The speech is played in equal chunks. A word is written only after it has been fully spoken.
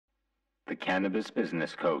the Cannabis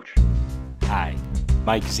Business Coach. Hi,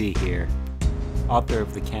 Mike Z here, author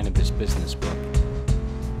of the Cannabis Business Book,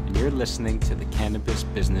 and you're listening to the Cannabis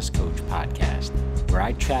Business Coach podcast, where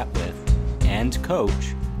I chat with and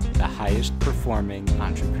coach the highest performing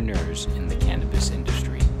entrepreneurs in the cannabis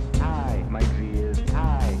industry. Hi, Mike Z is.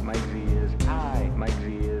 Hi, Mike Z is. Hi, Mike Z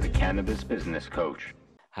is the Cannabis Business Coach.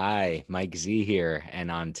 Hi, Mike Z here, and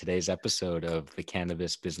on today's episode of the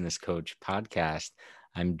Cannabis Business Coach podcast,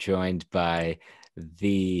 I'm joined by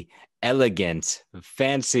the elegant,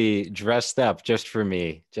 fancy, dressed up just for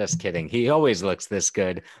me. Just kidding. He always looks this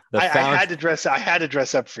good. I had to dress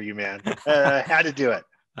up for you, man. Had to do it.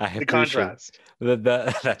 The contrast.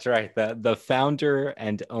 That's right. The founder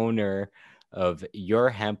and owner of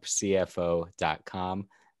YourCannaCFO.com,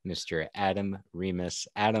 Mr. Adam Remis.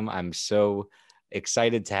 Adam, I'm so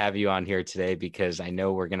excited to have you on here today because I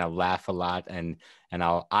know we're going to laugh a lot and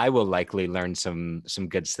I will likely learn some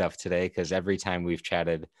good stuff today, because every time we've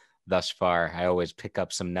chatted thus far, I always pick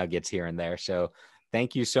up some nuggets here and there. So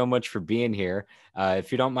thank you so much for being here.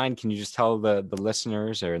 If you don't mind, can you just tell the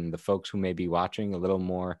listeners and the folks who may be watching a little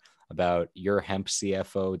more about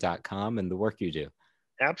YourCannaCFO.com and the work you do?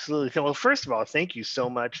 Absolutely. Well, first of all, thank you so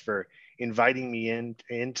much for inviting me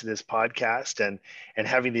into this podcast and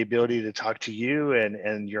having the ability to talk to you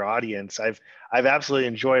and your audience. I've absolutely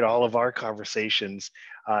enjoyed all of our conversations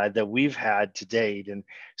that we've had to date. And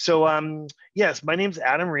so, yes, my name's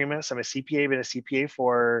Adam Remis. I'm a CPA. I've been a CPA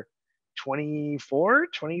for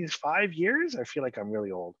 25 years. I feel like I'm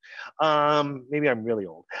really old. Maybe I'm really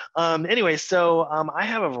old. Anyway, so I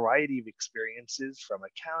have a variety of experiences, from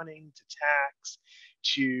accounting to tax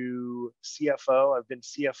to CFO. I've been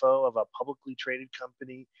CFO of a publicly traded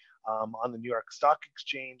company on the New York Stock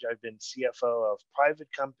Exchange. I've been CFO of private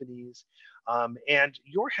companies. And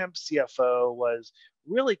Your Hemp CFO was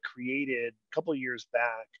really created a couple of years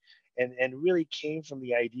back and really came from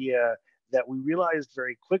the idea that we realized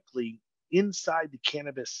very quickly inside the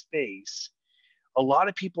cannabis space, a lot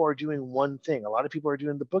of people are doing one thing. A lot of people are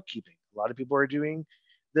doing the bookkeeping. A lot of people are doing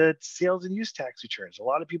the sales and use tax returns. A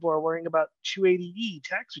lot of people are worrying about 280E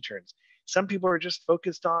tax returns. Some people are just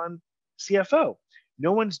focused on CFO.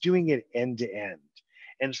 No one's doing it end to end.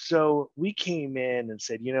 And so we came in and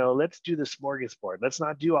said, let's do the smorgasbord. Let's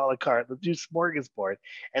not do a la carte. Let's do smorgasbord.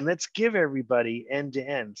 And let's give everybody end to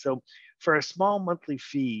end. So for a small monthly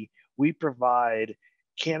fee, we provide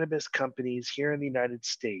cannabis companies here in the United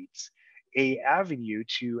States an avenue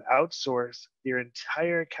to outsource their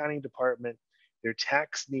entire accounting department, their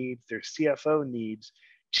tax needs, their CFO needs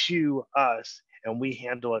to us, and we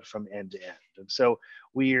handle it from end to end. And so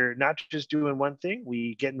we're not just doing one thing.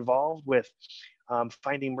 We get involved with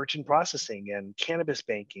finding merchant processing and cannabis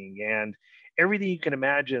banking and everything you can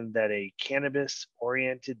imagine that a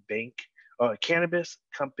cannabis-oriented bank or a cannabis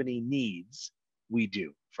company needs, we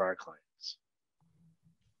do for our clients.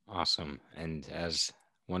 Awesome. And as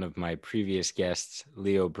one of my previous guests,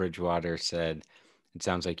 Leo Bridgewater, said, it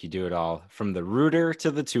sounds like you do it all from the rooter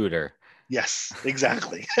to the tutor. Yes,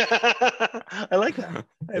 exactly. I like that.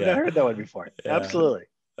 I've never heard that one before. Yeah. Absolutely.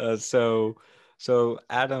 So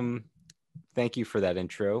Adam, thank you for that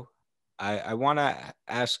intro. I want to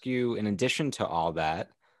ask you, in addition to all that,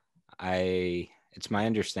 it's my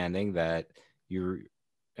understanding that you're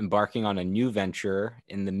embarking on a new venture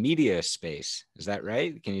in the media space. Is that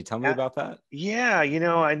right? Can you tell me about that? Yeah,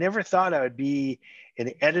 I never thought I would be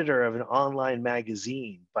an editor of an online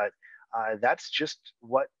magazine, but that's just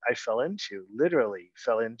what I literally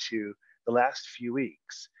fell into the last few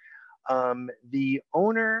weeks. The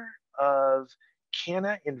owner of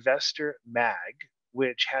Canna Investor Mag,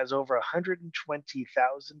 which has over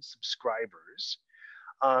 120,000 subscribers,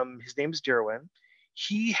 his name is Derwin.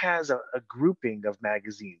 He has a grouping of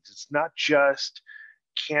magazines. It's not just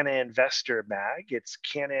Canna Investor Mag, it's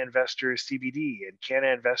Canna Investor CBD and Canna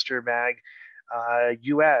Investor Mag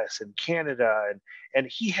US and Canada. And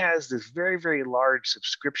he has this very, very large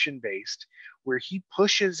subscription based where he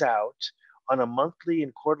pushes out on a monthly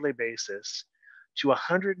and quarterly basis to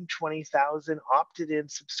 120,000 opted in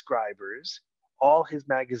subscribers, all his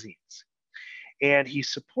magazines. And he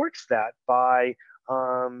supports that by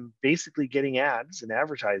basically getting ads and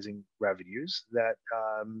advertising revenues that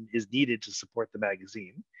is needed to support the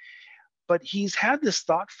magazine. But he's had this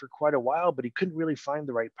thought for quite a while, but he couldn't really find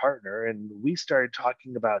the right partner. And we started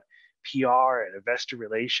talking about PR and investor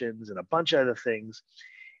relations and a bunch of other things.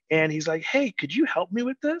 And he's like, hey, could you help me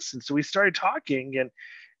with this? And so we started talking, and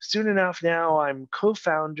soon enough now I'm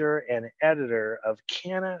co-founder and editor of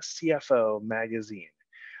CannaCFO Magazine,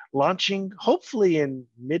 launching hopefully in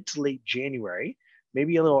mid to late January,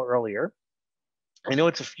 maybe a little earlier. I know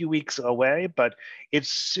it's a few weeks away, but it's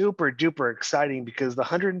super duper exciting because the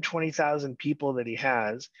 120,000 people that he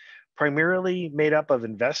has, primarily made up of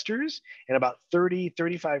investors, and about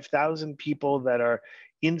 35,000 people that are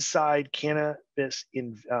inside cannabis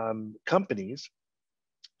in companies,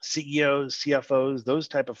 CEOs, CFOs, those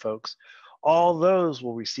type of folks, all those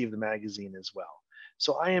will receive the magazine as well.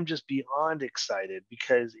 So I am just beyond excited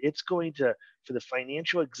because it's going to, for the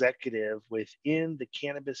financial executive within the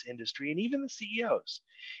cannabis industry and even the CEOs,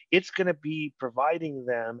 it's going to be providing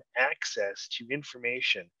them access to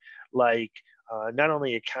information like not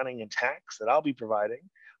only accounting and tax that I'll be providing,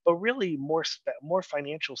 but really more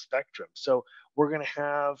financial spectrum. So we're going to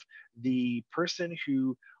have the person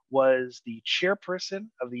who was the chairperson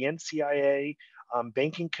of the NCIA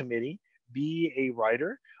banking committee be a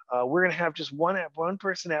writer. We're going to have just one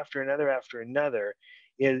person after another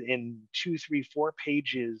in 2, 3, 4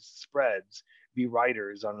 pages spreads be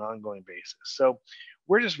writers on an ongoing basis. So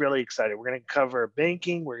we're just really excited. We're going to cover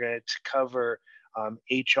banking. We're going to cover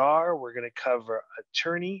HR. We're going to cover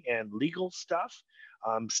attorney and legal stuff,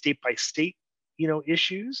 state by state,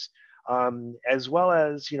 issues, as well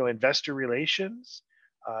as, investor relations.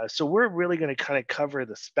 So we're really going to kind of cover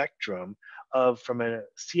the spectrum of, from a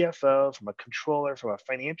CFO, from a controller, from a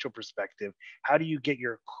financial perspective, how do you get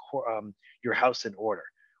your house in order?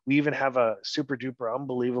 We even have a super duper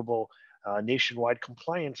unbelievable nationwide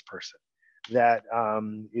compliance person that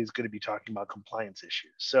is going to be talking about compliance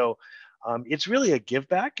issues. So it's really a give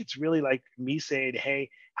back. It's really like me saying, hey,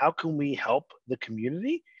 how can we help the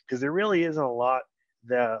community? Because there really isn't a lot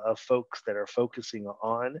of folks that are focusing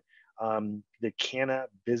on the canna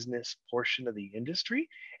business portion of the industry.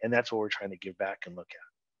 And that's what we're trying to give back and look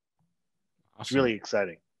at. Awesome. It's really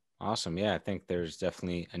exciting. Awesome. Yeah, I think there's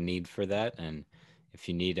definitely a need for that. And if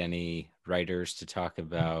you need any writers to talk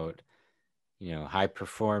about, high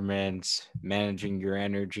performance, managing your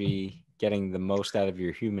energy, getting the most out of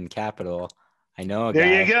your human capital, I know a There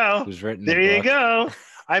guy you go. who's written There a book. you go.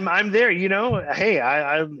 I'm there. Hey,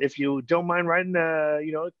 I if you don't mind writing a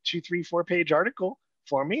 2, 3, 4 page article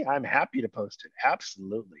for me, I'm happy to post it.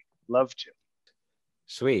 Absolutely, love to.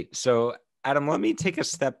 Sweet. So Adam, let me take a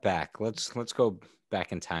step back. Let's go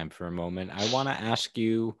back in time for a moment. I want to ask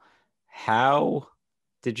you, how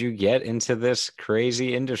did you get into this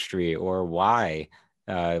crazy industry, or why?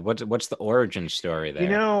 What's the origin story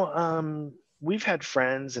there? We've had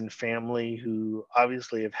friends and family who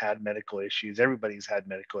obviously have had medical issues. Everybody's had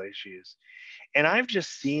medical issues. And I've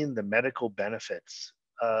just seen the medical benefits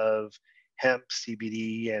of hemp,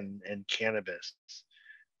 CBD, and cannabis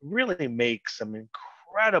really make some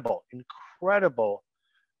incredible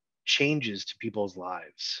changes to people's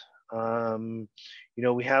lives.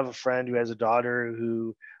 We have a friend who has a daughter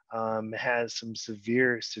who has some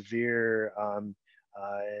severe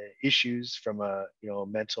issues from a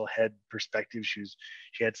mental head perspective. She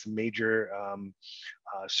had some major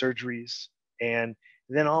surgeries, and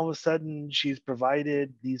then all of a sudden she's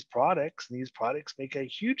provided these products, and these products make a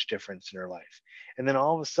huge difference in her life. And then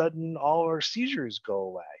all of a sudden all her seizures go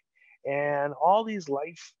away, and all these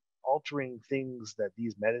life altering things that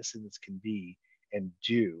these medicines can be and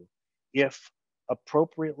do, if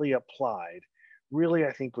appropriately applied, really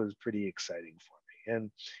I think was pretty exciting for me.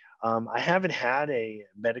 And I haven't had a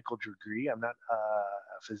medical degree. I'm not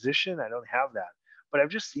a physician. I don't have that. But I've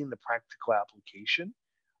just seen the practical application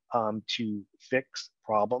to fix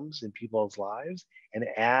problems in people's lives and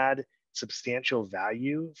add substantial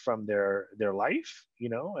value from their life,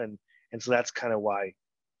 and so that's kind of why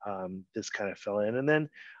this kind of fell in. And then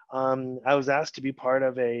I was asked to be part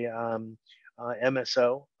of a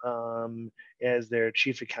MSO as their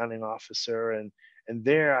chief accounting officer, and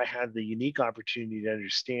there I had the unique opportunity to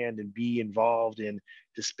understand and be involved in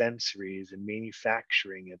dispensaries and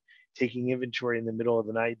manufacturing and taking inventory in the middle of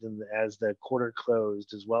the night and as the quarter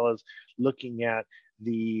closed, as well as looking at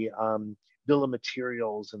the bill of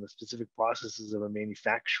materials and the specific processes of a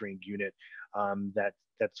manufacturing unit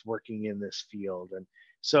that's working in this field. And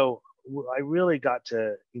so I really got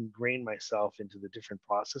to ingrain myself into the different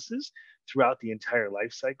processes throughout the entire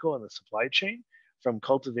life cycle and the supply chain, from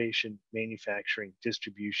cultivation, manufacturing,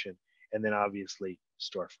 distribution, and then obviously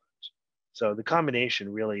storefront. So the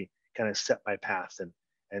combination really kind of set my path,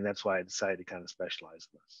 and that's why I decided to kind of specialize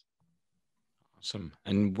in this. Awesome.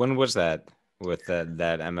 And when was that, with that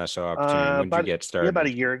MSO opportunity? When did you get started? Yeah, about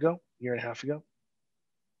a year and a half ago.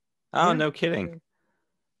 Oh, yeah. No kidding. Yeah.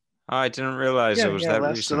 Oh, I didn't realize it was that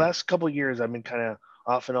recent. The last couple of years, I've been kind of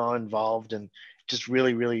off and on involved, and just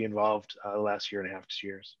really involved the last year and a half, 2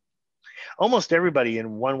 years. Almost everybody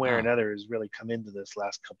in one way or another has really come into this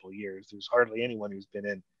last couple of years. There's hardly anyone who's been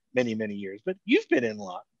in many years, but you've been in a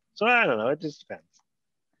lot. So I don't know. It just depends.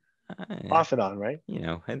 Off and on, right?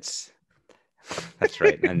 That's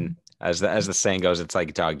right. And as the saying goes, it's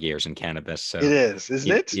like dog years in cannabis. So it is,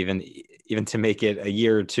 isn't it? Even to make it a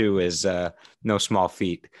year or two is no small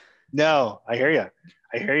feat. No, I hear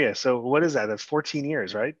you. So what is that? That's 14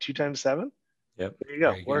 years, right? 2 times 7. Yep. There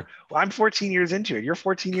you go. I'm 14 years into it. You're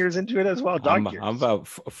 14 years into it as well. Dog years. I'm about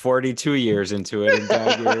 42 years into it in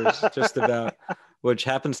dog years, just about, which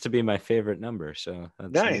happens to be my favorite number. So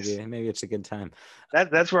that's nice. Maybe it's a good time.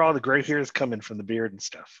 That's where all the gray hair is coming from, the beard and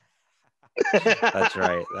stuff. That's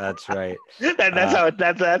right. That's right.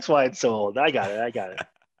 That's why it's so old. I got it.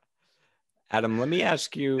 Adam, let me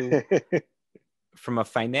ask you from a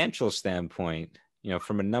financial standpoint,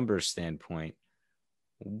 from a numbers standpoint.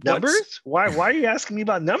 Numbers? Why are you asking me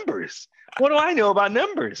about numbers? What do I know about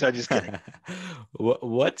numbers? I'm just kidding.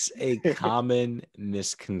 What's a common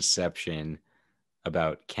misconception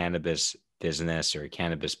about cannabis business or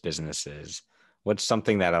cannabis businesses? What's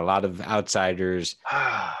something that a lot of outsiders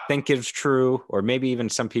think is true, or maybe even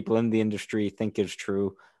some people in the industry think is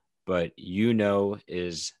true, but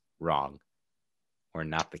is wrong or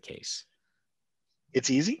not the case?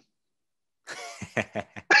 It's easy.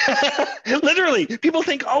 Literally, people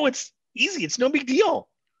think, oh, it's easy. It's no big deal.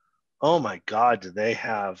 Oh my God, do they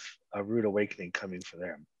have a rude awakening coming for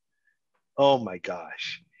them? Oh my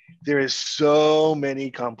gosh. There is so many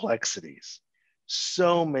complexities.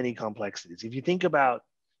 If you think about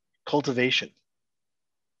cultivation,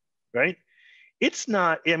 right? It's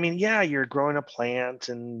not, you're growing a plant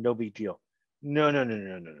and no big deal. No.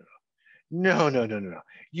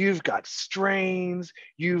 You've got strains.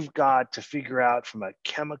 You've got to figure out from a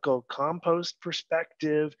chemical compost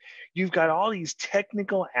perspective. You've got all these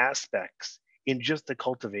technical aspects in just the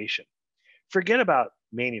cultivation. Forget about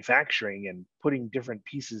manufacturing and putting different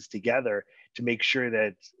pieces together to make sure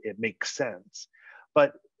that it makes sense.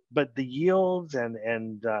 But the yields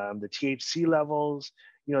and the THC levels,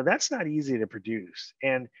 that's not easy to produce.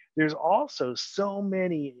 And there's also so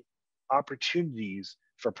many opportunities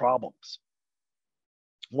for problems.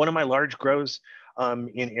 One of my large grows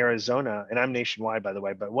in Arizona, and I'm nationwide, by the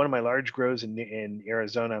way, but one of my large grows in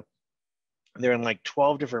Arizona, they're in like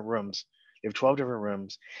 12 different rooms. They have 12 different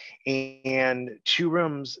rooms, and 2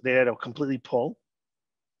 rooms they had to completely pull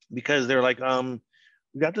because they're like, we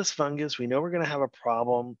got this fungus. We know we're going to have a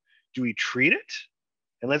problem. Do we treat it?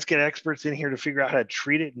 And let's get experts in here to figure out how to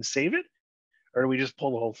treat it and save it, or do we just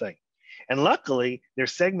pull the whole thing? And luckily, they're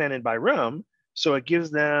segmented by room. So it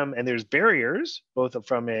gives them, and there's barriers, both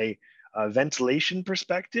from a ventilation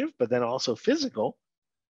perspective, but then also physical,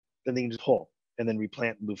 then they can just pull and then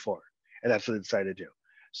replant and move forward. And that's what they decided to do.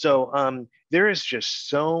 So there is just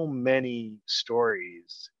so many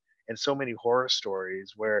stories and so many horror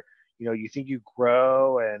stories where, you think you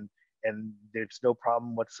grow and there's no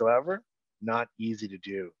problem whatsoever. Not easy to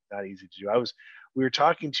do. We were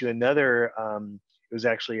talking to another, it was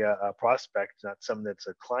actually a prospect, not someone that's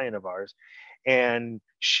a client of ours. And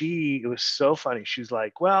it was so funny. She was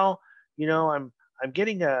like, well, I'm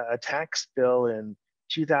getting a tax bill in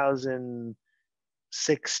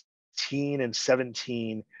 2016 and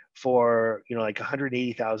 17 for, like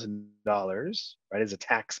 $180,000, right, as a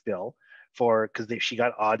tax bill because she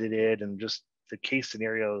got audited, and just the case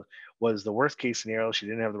scenario was the worst case scenario. She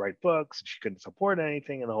didn't have the right books, and she couldn't support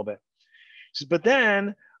anything and the whole bit. She says, but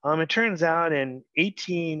then it turns out in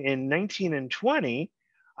 19 and 20,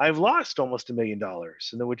 I've lost almost $1 million,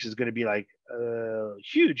 and which is going to be like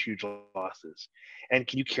huge losses. And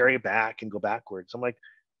can you carry it back and go backwards? I'm like,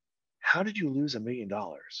 how did you lose $1 million?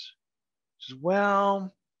 She says,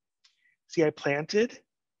 well, see, I planted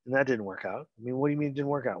and that didn't work out. I mean, what do you mean it didn't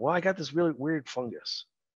work out? Well, I got this really weird fungus.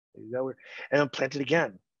 And I planted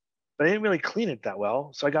again, but I didn't really clean it that well,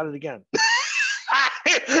 so I got it again.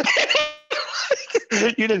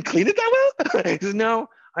 You didn't clean it that well? He says, no,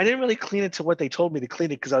 I didn't really clean it to what they told me to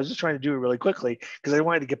clean it because I was just trying to do it really quickly because I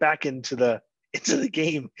wanted to get back into the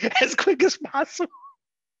game as quick as possible.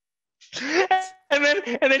 And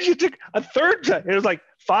then she took a third time. It was like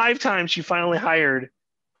 5 times she finally hired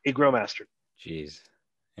a grow master. Jeez.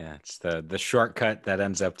 Yeah, it's the shortcut that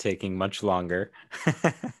ends up taking much longer.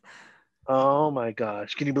 Oh my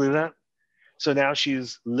gosh. Can you believe that? So now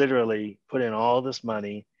she's literally put in all this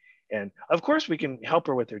money. And of course we can help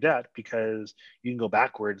her with her debt because you can go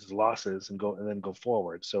backwards, the losses, and then go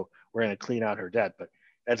forward. So we're going to clean out her debt, but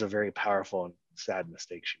that's a very powerful and sad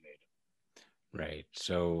mistake she made. Right.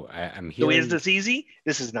 So I'm hearing. So is this easy?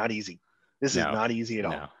 This is not easy. This is not easy at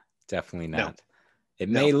all. No, definitely not. No. It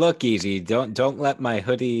may look easy. Don't let my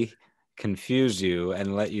hoodie confuse you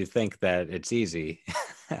and let you think that it's easy.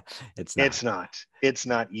 It's not. It's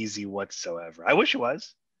not easy whatsoever. I wish it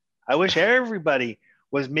was. I wish everybody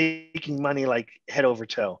was making money like head over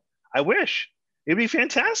toe. I wish. It'd be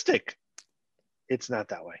fantastic. It's not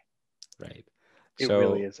that way. Right. It So,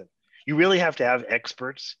 really isn't. You really have to have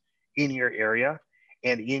experts in your area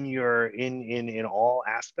and in all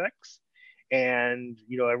aspects. And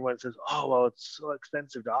everyone says, "Oh, well, it's so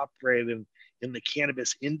expensive to operate in the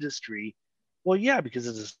cannabis industry." Well, yeah, because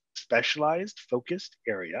it's a specialized, focused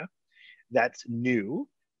area that's new,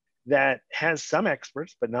 that has some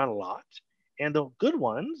experts, but not a lot. And the good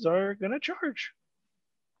ones are going to charge.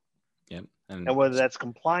 yep. And whether that's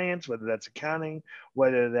compliance, whether that's accounting,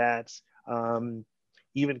 whether that's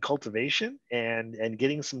even cultivation and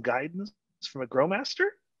getting some guidance from a grow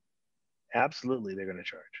master, absolutely they're going to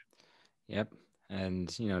charge. Yep.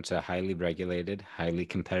 And, it's a highly regulated, highly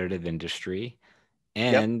competitive industry.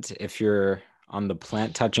 Yep. And if you're on the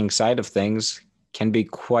plant touching side of things, can be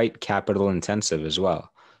quite capital intensive as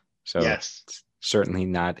well. So Yes. it's certainly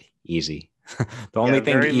not easy. The only Yeah,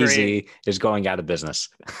 thing very, very. easy is going out of business.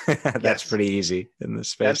 That's Yes. pretty easy in this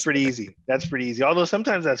space. That's pretty easy. That's pretty easy. Although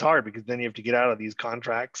sometimes that's hard because then you have to get out of these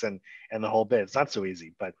contracts and the whole bit. It's not so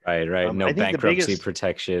easy. But Right. No I think the bankruptcy biggest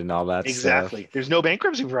protection, all that exactly. stuff. There's no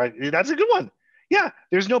bankruptcy. That's a good one. Yeah,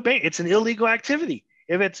 there's no bank. It's an illegal activity.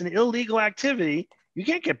 If it's an illegal activity, you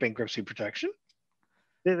can't get bankruptcy protection.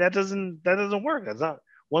 That doesn't work. That's not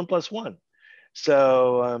 1+1.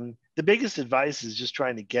 So the biggest advice is just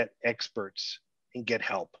trying to get experts and get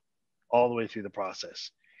help all the way through the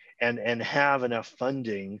process, and have enough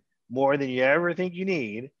funding, more than you ever think you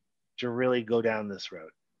need, to really go down this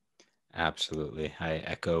road. Absolutely. I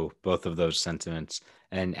echo both of those sentiments.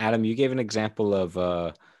 And Adam, you gave an example of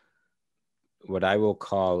what I will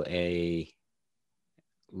call a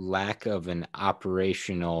lack of an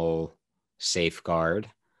operational safeguard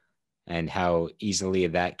and how easily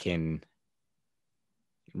that can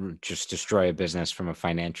just destroy a business from a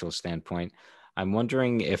financial standpoint. I'm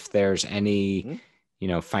wondering if there's any,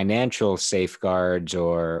 financial safeguards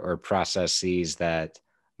or processes that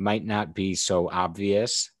might not be so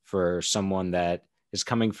obvious for someone that is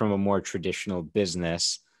coming from a more traditional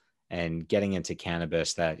business and getting into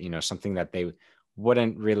cannabis, that, something that they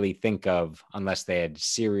wouldn't really think of unless they had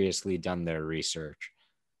seriously done their research.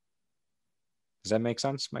 Does that make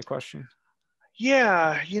sense, my question?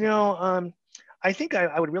 Yeah, I think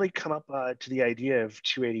I would really come up to the idea of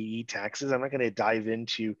 280E taxes. I'm not going to dive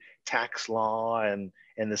into tax law and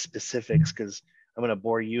the specifics because I'm going to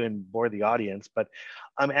bore you and bore the audience. But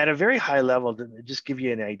at a very high level, to just give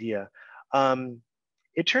you an idea,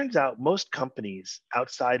 it turns out most companies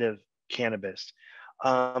outside of cannabis,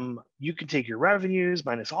 you can take your revenues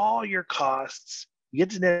minus all your costs, you get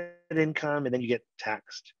to net income, and then you get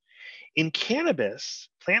taxed. In cannabis,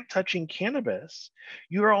 plant touching cannabis,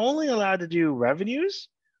 you are only allowed to do revenues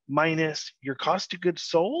minus your cost of goods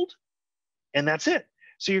sold, and that's it.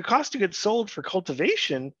 So your cost of goods sold for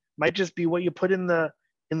cultivation might just be what you put in the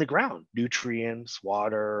ground, nutrients,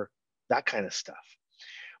 water, that kind of stuff.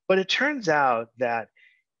 But it turns out that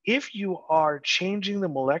if you are changing the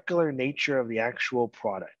molecular nature of the actual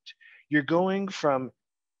product, you're going from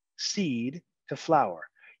seed to flower.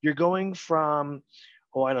 You're going from,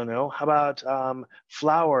 I don't know, how about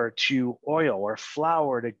flour to oil, or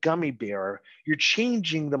flour to gummy bear? You're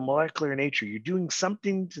changing the molecular nature. You're doing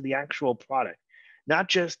something to the actual product, not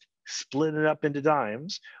just split it up into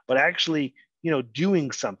dimes, but actually,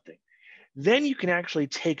 doing something. Then you can actually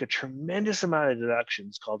take a tremendous amount of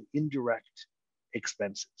deductions called indirect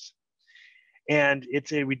expenses. And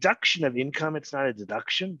it's a reduction of income. It's not a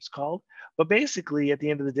deduction, it's called. But basically, at the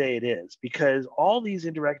end of the day, it is, because all these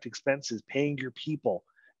indirect expenses, paying your people,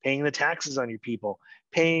 paying the taxes on your people,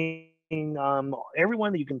 paying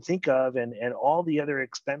everyone that you can think of, and all the other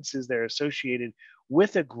expenses that are associated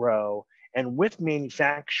with a grow and with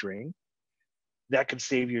manufacturing, that could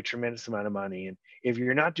save you a tremendous amount of money. And if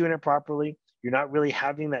you're not doing it properly, you're not really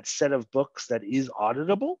having that set of books that is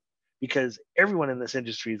auditable, because everyone in this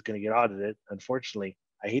industry is going to get audited. Unfortunately,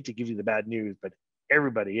 I hate to give you the bad news, but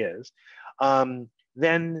everybody is.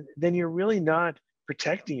 Then you're really not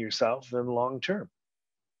protecting yourself in the long term,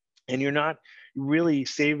 and you're not really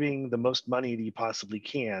saving the most money that you possibly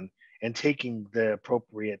can and taking the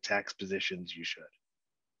appropriate tax positions you should.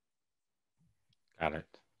 Got it.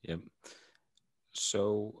 Yep.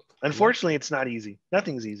 So unfortunately, it's not easy.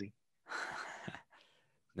 Nothing's easy.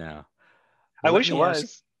 No. I wish it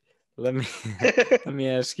was. Let me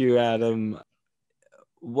ask you, Adam,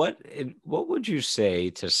 what would you say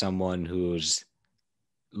to someone who's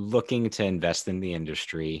looking to invest in the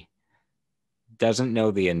industry, doesn't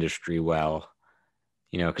know the industry well,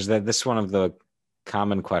 because this is one of the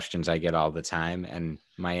common questions I get all the time. And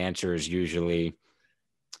my answer is usually,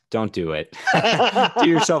 Don't do it.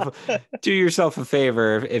 do yourself a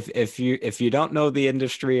favor. If you don't know the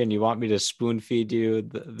industry and you want me to spoon feed you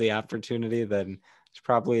the opportunity, then it's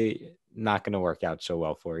probably not going to work out so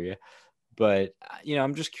well for you. But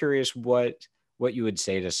I'm just curious what you would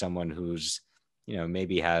say to someone who's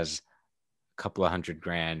maybe has a couple of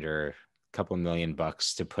 $100,000 or a couple of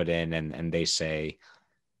 $1,000,000 to put in, and they say,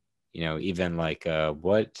 even like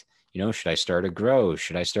what. Should I start a grow?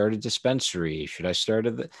 Should I start a dispensary? Should I start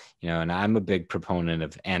and I'm a big proponent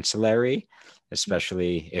of ancillary,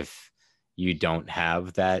 especially if you don't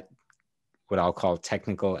have that, what I'll call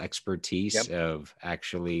technical expertise of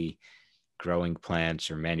actually growing plants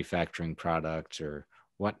or manufacturing products or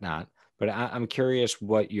whatnot. But I'm curious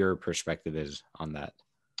what your perspective is on that.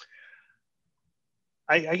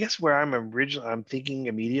 I guess where I'm thinking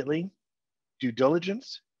immediately, due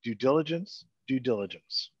diligence, due diligence, due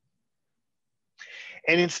diligence.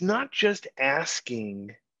 And it's not just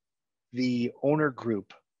asking the owner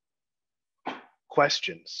group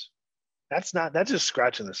questions. That's just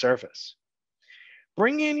scratching the surface.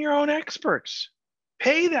 Bring in your own experts.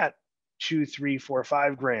 Pay that $2, $3, $4,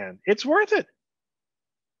 $5,000. It's worth it.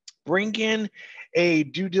 Bring in a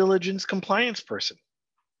due diligence compliance person.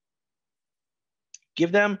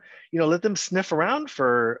 Give them, let them sniff around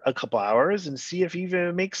for a couple hours and see if even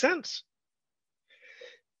it makes sense.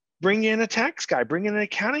 Bring in a tax guy, bring in an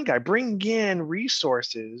accounting guy, bring in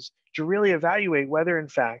resources to really evaluate whether, in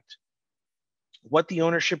fact, what the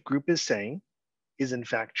ownership group is saying is in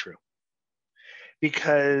fact true.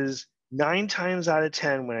 Because 9 times out of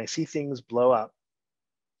 10, when I see things blow up,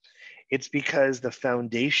 it's because the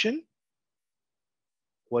foundation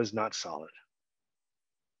was not solid.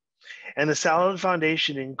 And the solid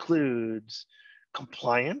foundation includes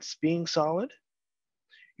compliance being solid,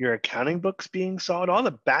 your accounting books being solid, all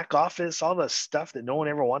the back office, all the stuff that no one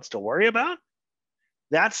ever wants to worry about,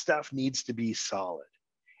 that stuff needs to be solid.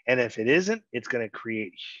 And if it isn't, it's going to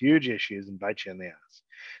create huge issues and bite you in the ass.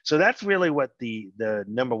 So that's really what the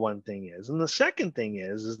number one thing is. And the second thing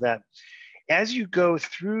is that as you go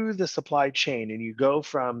through the supply chain and you go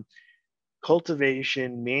from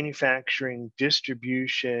cultivation, manufacturing,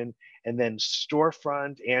 distribution, and then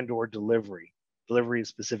storefront and or delivery. Delivery is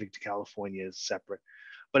specific to California, is separate.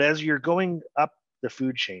 But as you're going up the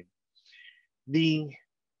food chain, the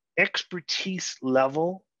expertise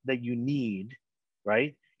level that you need,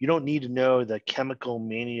 right? You don't need to know the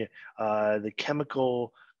the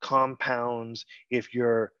chemical compounds if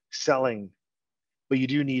you're selling, but you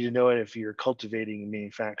do need to know it if you're cultivating and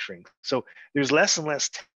manufacturing. So there's less and less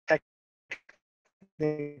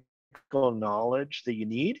technical knowledge that you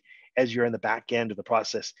need as you're in the back end of the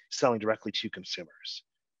process selling directly to consumers.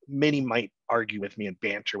 Many might argue with me and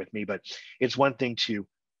banter with me, but it's one thing to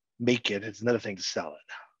make it, it's another thing to sell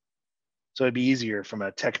it. So it'd be easier from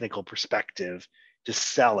a technical perspective to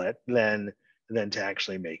sell it than to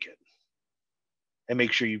actually make it. And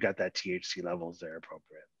make sure you've got that THC levels there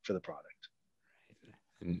appropriate for the product.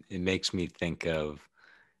 It makes me think of,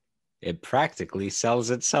 it practically sells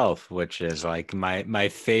itself, which is like my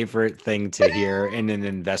favorite thing to hear in an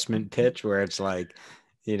investment pitch, where it's like,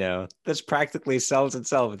 this practically sells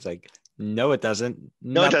itself. It's like, no, it doesn't.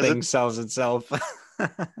 No, it doesn't. Sells itself.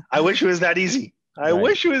 I wish it was that easy. I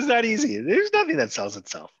wish it was that easy. There's nothing that sells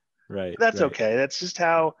itself. Right. But that's okay. That's just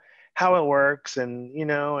how it works. And,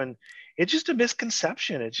 and it's just a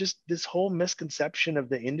misconception. It's just this whole misconception of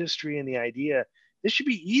the industry and the idea, this should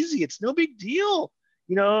be easy. It's no big deal.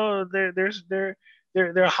 They're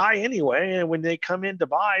high anyway. And when they come in to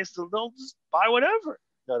buy, so they'll just buy whatever.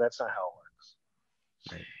 No, that's not how it works.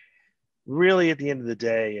 Right. Really, at the end of the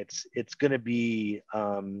day, it's going to be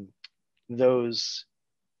those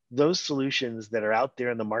solutions that are out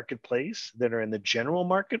there in the marketplace, that are in the general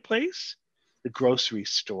marketplace, the grocery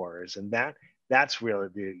stores, and that's really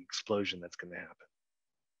the explosion that's going to happen.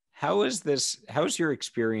 How is your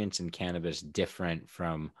experience in cannabis different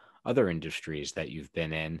from other industries that you've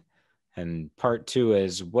been in? And part 2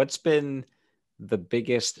 is, what's been the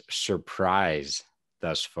biggest surprise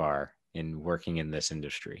thus far in working in this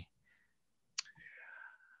industry?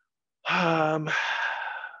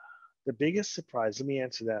 The biggest surprise, let me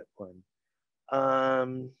answer that one.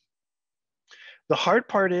 The hard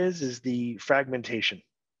part is the fragmentation.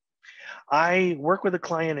 I work with a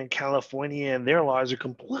client in California, and their laws are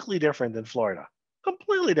completely different than Florida.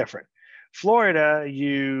 Completely different. Florida,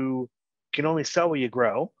 you can only sell what you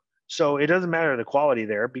grow, so it doesn't matter the quality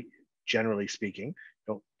there. Generally speaking,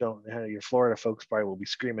 don't your Florida folks probably will be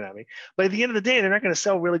screaming at me. But at the end of the day, they're not going to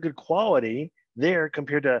sell really good quality there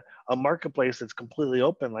compared to a marketplace that's completely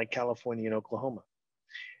open like California and Oklahoma.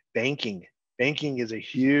 Banking is a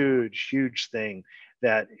huge thing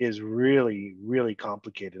that is really, really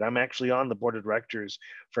complicated. I'm actually on the board of directors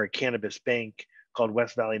for a cannabis bank called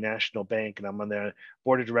West Valley National Bank, and I'm on the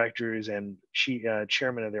board of directors and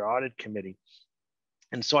chairman of their audit committee.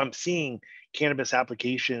 And so I'm seeing cannabis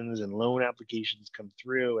applications and loan applications come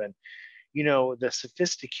through, and the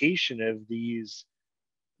sophistication of these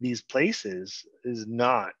places is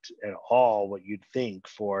not at all what you'd think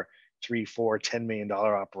for 3, 4, $10 million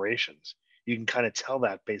operations. You can kind of tell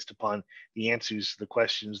that based upon the answers to the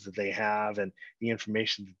questions that they have and the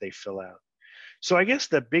information that they fill out. So I guess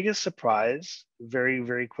the biggest surprise very,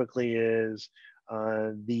 very quickly is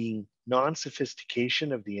the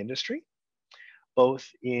non-sophistication of the industry, both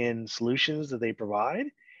in solutions that they provide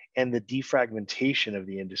and the defragmentation of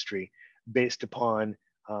the industry based upon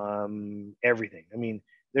everything. I mean,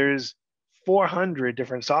 there's 400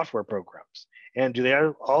 different software programs. And do they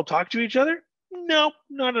all talk to each other? No,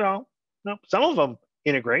 not at all. No, some of them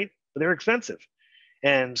integrate, but they're expensive.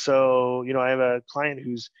 And so, I have a client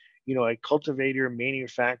who's, a cultivator,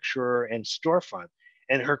 manufacturer, and storefront.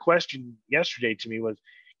 And her question yesterday to me was,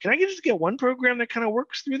 can I just get one program that kind of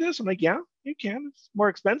works through this? I'm like, yeah, you can. It's more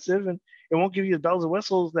expensive and it won't give you the bells and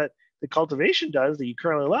whistles that the cultivation does that you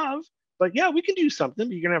currently love. But yeah, we can do something,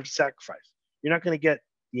 but you're going to have to sacrifice. You're not going to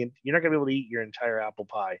be able to eat your entire apple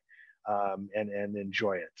pie and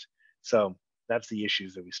enjoy it. So that's the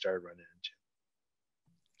issues that we started running into.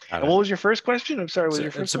 And what was your first question? I'm sorry. What was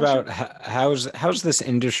your first question? It's about how's this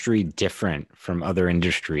industry different from other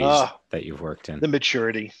industries that you've worked in? The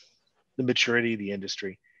maturity of the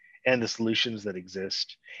industry and the solutions that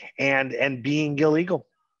exist and being illegal.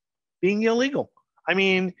 I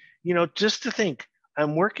mean, just to think,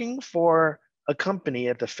 I'm working for a company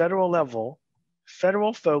at the federal level.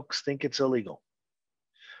 Federal folks think it's illegal.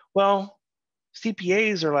 Well,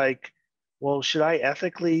 CPAs are like, well, should I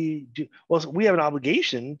ethically do? Well, we have an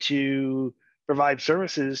obligation to provide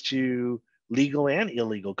services to legal and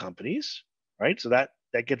illegal companies, right? So that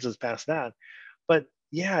gets us past that. But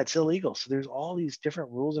yeah, it's illegal. So there's all these different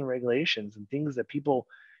rules and regulations and things that people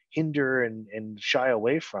hinder and shy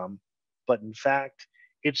away from. But in fact,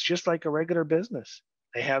 it's just like a regular business.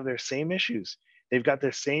 They have their same issues. They've got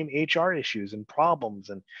their same HR issues and problems,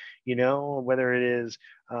 and whether it is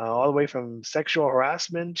all the way from sexual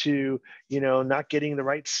harassment to not getting the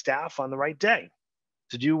right staff on the right day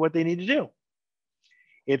to do what they need to do.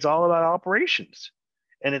 It's all about operations,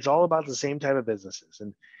 and it's all about the same type of businesses.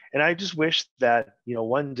 And I just wish that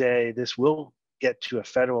one day this will get to a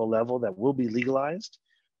federal level that will be legalized.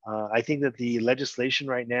 I think that the legislation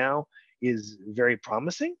right now is very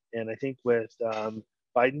promising, and I think with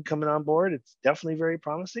Biden coming on board, it's definitely very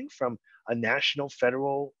promising from a national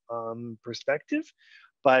federal perspective,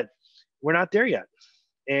 but we're not there yet.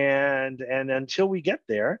 And until we get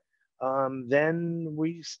there, then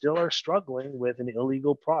we still are struggling with an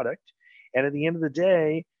illegal product. And at the end of the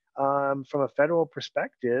day, from a federal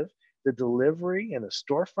perspective, the delivery and the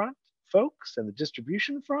storefront folks and the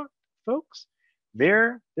distribution front folks,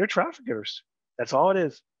 they're traffickers. That's all it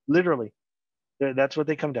is, literally. That's what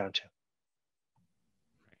they come down to.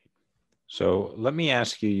 So let me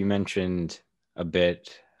ask you, you mentioned a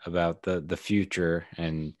bit about the future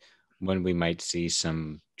and when we might see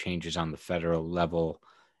some changes on the federal level.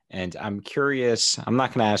 And I'm curious, I'm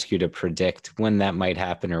not going to ask you to predict when that might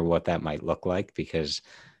happen or what that might look like, because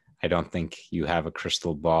I don't think you have a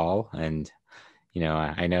crystal ball. And,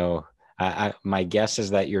 I know my guess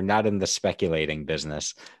is that you're not in the speculating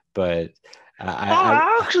business, but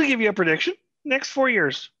I'll actually give you a prediction. Next 4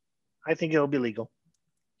 years, I think it'll be legal.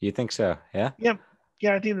 You think so? Yeah. Yeah.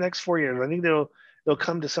 I think the next 4 years, I think they'll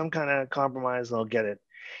come to some kind of compromise and they'll get it.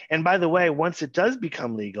 And by the way, once it does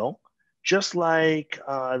become legal, just like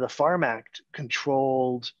the Farm Act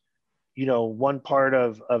controlled, one part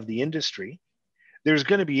of the industry, there's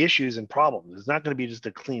going to be issues and problems. It's not going to be just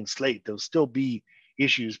a clean slate. There'll still be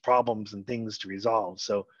issues, problems, and things to resolve.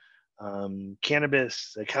 So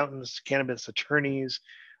cannabis accountants, cannabis attorneys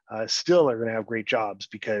still are going to have great jobs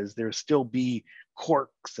because there'll still be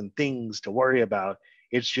quirks and things to worry about.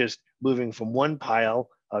 It's just moving from one pile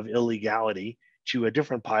of illegality to a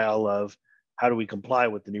different pile of how do we comply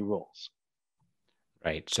with the new rules.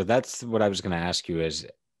 Right. So that's what I was going to ask you is,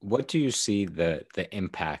 what do you see the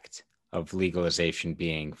impact of legalization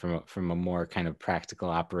being from a more kind of practical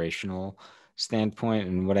operational standpoint?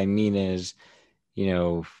 And what I mean is,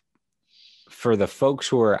 for the folks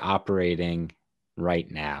who are operating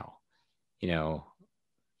right now, I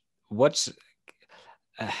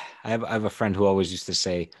have a friend who always used to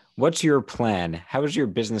say, what's your plan? How is your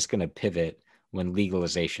business going to pivot when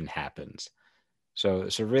legalization happens? So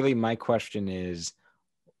really my question is,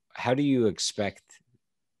 how do you expect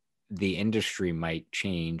the industry might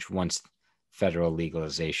change once federal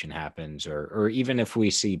legalization happens, or even if we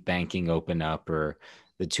see banking open up or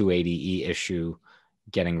the 280E issue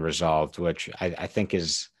getting resolved, which I think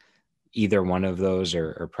is either one of those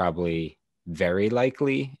are probably very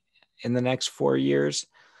likely in the next 4 years,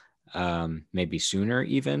 maybe sooner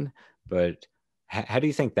even. But how do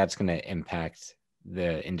you think that's going to impact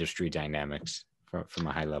the industry dynamics from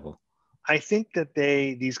a high level? I think that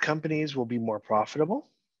these companies will be more profitable.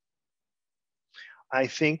 I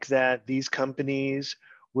think that these companies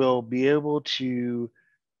will be able to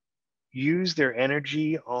use their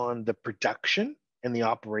energy on the production and the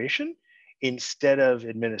operation instead of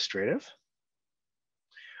administrative.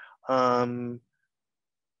 I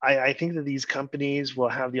think that these companies will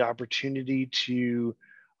have the opportunity to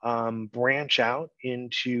branch out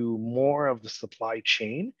into more of the supply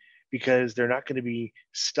chain because they're not going to be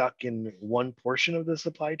stuck in one portion of the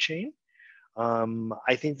supply chain.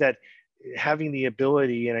 I think that having the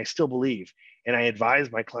ability, and I still believe, and I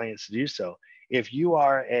advise my clients to do so, if you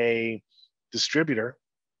are a distributor,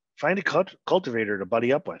 find a cultivator to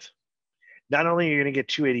buddy up with. Not only are you going to get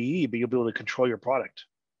 280E, but you'll be able to control your product.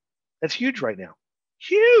 That's huge right now.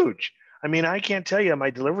 Huge. I mean, I can't tell you,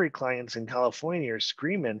 my delivery clients in California are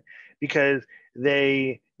screaming because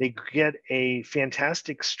they get a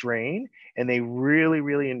fantastic strain and they really,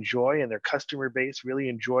 really enjoy, and their customer base really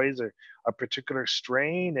enjoys a particular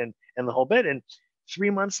strain and the whole bit. And 3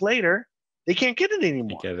 months later, they can't get it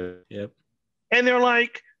anymore. I get it. Yep. And they're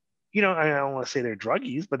like, you know, I don't want to say they're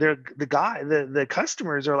druggies, but they're the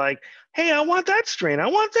customers are like, hey, I want that strain. I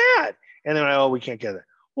want that. And they're like, oh, we can't get it.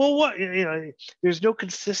 Well, what, you know, there's no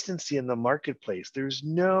consistency in the marketplace. There's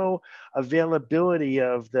no availability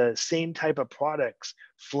of the same type of products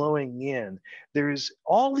flowing in. There's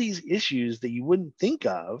all these issues that you wouldn't think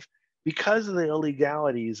of because of the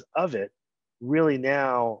illegalities of it really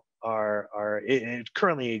now it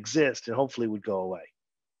currently exist and hopefully would go away.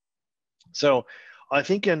 So I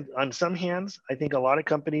think on some hands, I think a lot of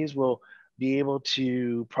companies will be able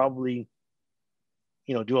to probably,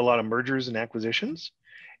 you know, do a lot of mergers and acquisitions,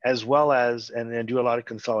 as well as, and then do a lot of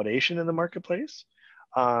consolidation in the marketplace.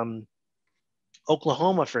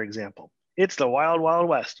 Oklahoma, for example, it's the wild, wild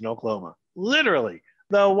west in Oklahoma. Literally,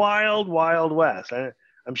 the wild, wild west.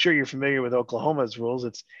 I'm sure you're familiar with Oklahoma's rules.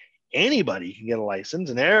 It's anybody can get a license,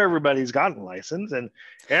 and everybody's gotten a license, and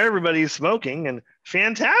everybody's smoking, and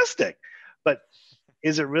fantastic. But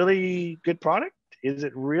is it really good product? Is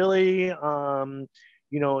it really,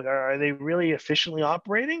 you know, are they really efficiently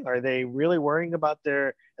operating? Are they really worrying about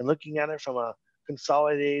and looking at it from a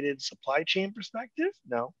consolidated supply chain perspective?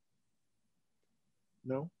 No.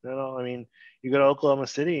 I mean, you go to Oklahoma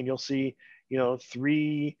City and you'll see, you know,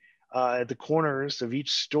 3 at the corners of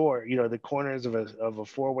each store, you know, the corners of a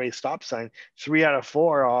 4-way stop sign, 3 out of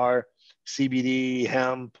 4 are CBD,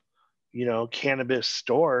 hemp, you know, cannabis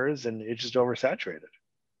stores, and it's just oversaturated.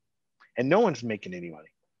 And no one's making any money.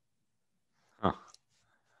 Huh.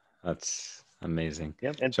 That's amazing.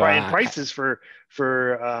 Yep. And so prices for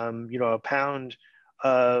you know, a pound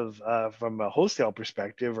of from a wholesale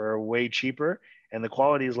perspective are way cheaper, and the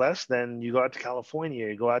quality is less than you go out to California,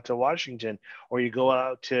 you go out to Washington, or you go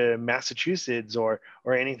out to Massachusetts or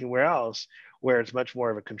anywhere else where it's much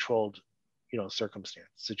more of a controlled, you know,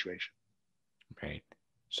 situation. Right.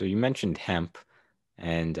 So you mentioned hemp,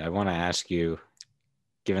 and I want to ask you,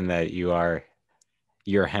 given that you're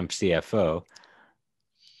hemp CFO,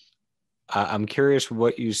 I'm curious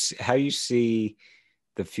how you see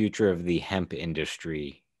the future of the hemp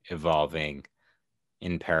industry evolving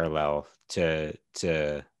in parallel to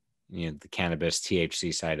you know, the cannabis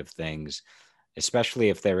THC side of things, especially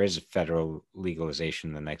if there is a federal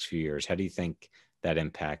legalization in the next few years. How do you think that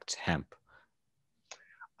impacts hemp?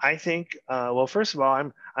 I think, well, first of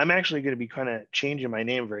all, I'm actually going to be kind of changing my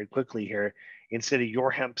name very quickly here. Instead of Your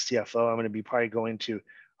Hemp CFO, I'm going to be probably going to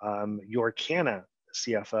Your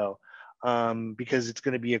CannaCFO, because it's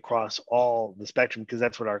going to be across all the spectrum, because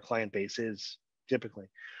that's what our client base is typically.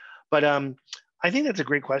 But I think that's a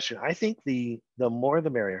great question. I think the more the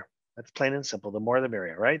merrier. That's plain and simple. The more the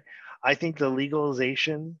merrier, right? I think the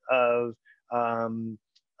legalization of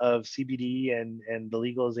CBD and the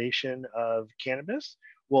legalization of cannabis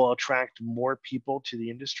will attract more people to the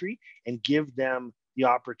industry and give them the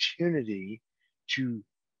opportunity to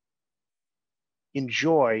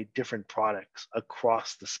enjoy different products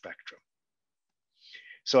across the spectrum.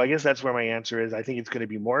 So I guess that's where my answer is. I think it's going to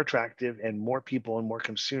be more attractive and more people and more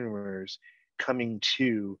consumers coming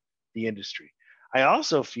to the industry. I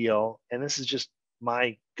also feel, and this is just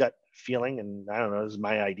my gut feeling, and I don't know, this is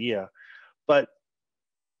my idea, but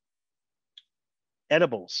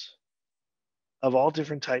edibles of all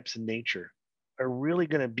different types in nature are really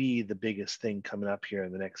going to be the biggest thing coming up here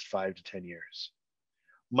in the next 5 to 10 years,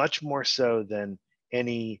 much more so than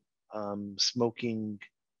any smoking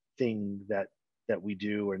thing that we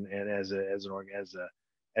do, and as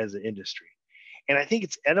an industry. And I think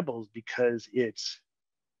it's edibles because it's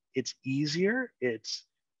easier. It's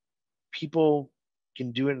people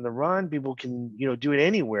can do it in the run. People can do it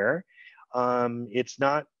anywhere. It's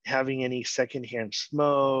not having any secondhand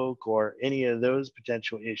smoke or any of those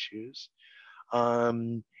potential issues.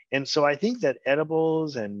 And so I think that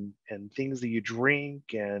edibles and things that you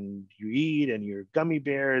drink and you eat and your gummy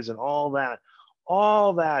bears and all that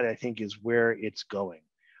I think is where it's going.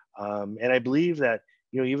 And I believe that,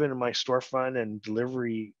 even in my storefront and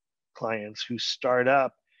delivery clients who start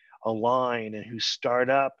up a line and who start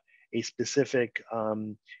up a specific,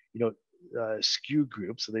 SKU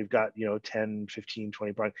group. So they've got, 10, 15,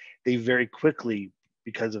 20 products. They very quickly,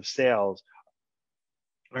 because of sales,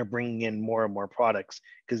 are bringing in more and more products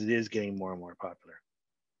because it is getting more and more popular.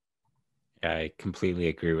 Yeah, I completely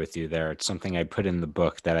agree with you there. It's something I put in the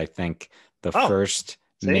book that I think the Oh, first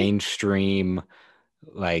mainstream,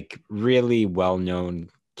 like really well-known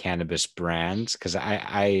cannabis brands, because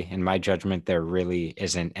I, in my judgment, there really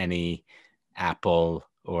isn't any Apple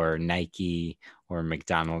or Nike or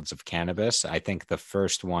McDonald's of cannabis. I think the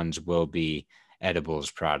first ones will be edibles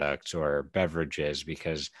products or beverages,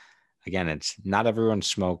 because again, it's not everyone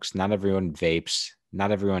smokes, not everyone vapes,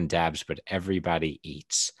 not everyone dabs, but everybody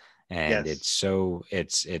eats. And yes,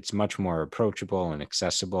 it's much more approachable and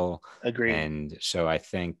accessible. agreed. And so I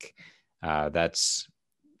think that's,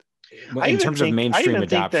 I in even terms of think I mainstream even think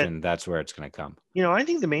that adoption, that's where it's going to come. I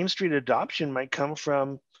think the mainstream adoption might come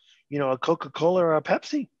from a Coca-Cola or a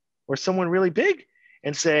Pepsi or someone really big,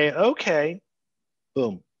 and say, okay,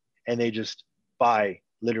 boom, and they just buy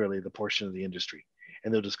literally the portion of the industry,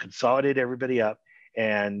 and they'll just consolidate everybody up,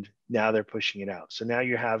 and now they're pushing it out. So now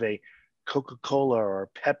you have a Coca-Cola or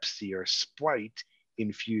Pepsi or Sprite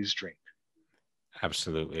infused drink.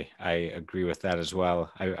 Absolutely. I agree with that as well.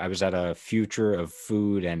 I was at a Future of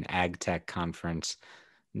Food and Ag Tech conference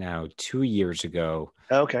now 2 years ago,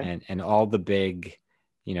 Okay. and all the big,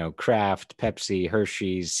 Kraft, Pepsi,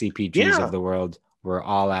 Hershey's, CPGs of Yeah. the world were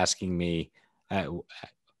all asking me,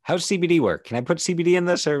 how's CBD work? Can I put CBD in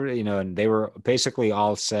this? Or, and they were basically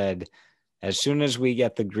all said, as soon as we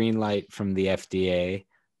get the green light from the FDA,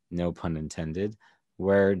 no pun intended,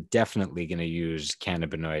 we're definitely going to use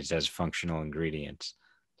cannabinoids as functional ingredients.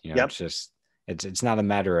 Yep. It's just, it's not a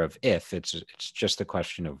matter of if, it's just a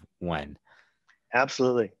question of when.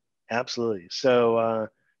 Absolutely. Absolutely. So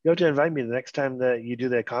you have to invite me the next time that you do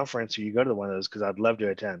that conference or you go to one of those, because I'd love to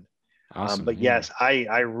attend. Awesome. But Yeah. yes,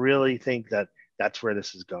 I really think that that's where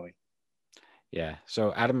this is going. Yeah.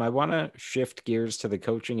 So Adam, I want to shift gears to the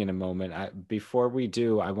coaching in a moment. Before we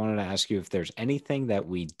do, I wanted to ask you if there's anything that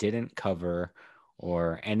we didn't cover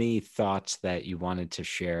or any thoughts that you wanted to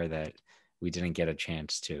share that we didn't get a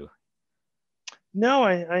chance to. No,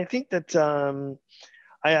 I think that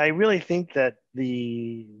I really think that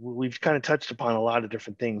we've kind of touched upon a lot of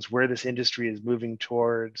different things where this industry is moving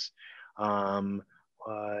towards, and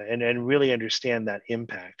really understand that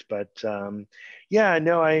impact. But yeah,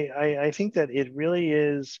 no, I think that it really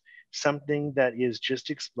is something that is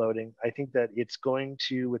just exploding. I think that it's going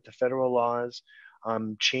to, with the federal laws,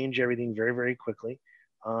 change everything very, very quickly,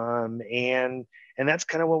 and that's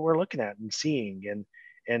kind of what we're looking at and seeing.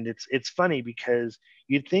 And it's funny because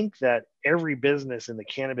you'd think that every business in the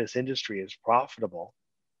cannabis industry is profitable,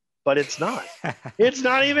 but it's not. It's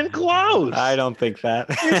not even close. I don't think that.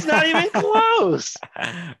 It's not even close.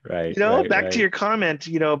 Right. Back to your comment,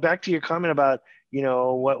 about,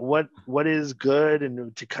 what is good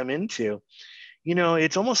and to come into.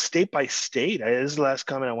 It's almost state by state. This is the last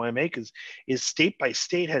comment I want to make is state by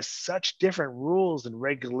state has such different rules and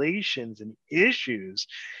regulations and issues.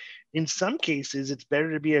 In some cases, it's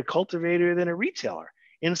better to be a cultivator than a retailer.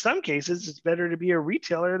 In some cases, it's better to be a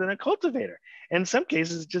retailer than a cultivator. And in some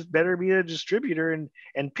cases, it's just better to be a distributor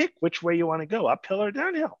and pick which way you want to go, uphill or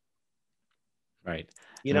downhill. Right.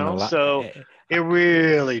 So it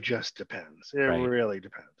really just depends. It right. really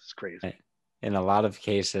depends. It's crazy. In a lot of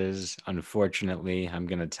cases, unfortunately, I'm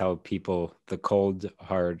going to tell people the cold,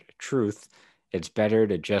 hard truth. It's better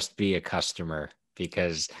to just be a customer,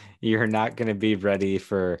 because you're not going to be ready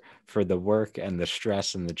for the work and the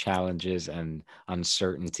stress and the challenges and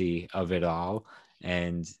uncertainty of it all.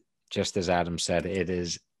 And just as Adam said, it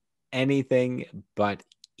is anything but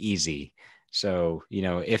easy. So,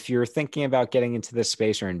 if you're thinking about getting into this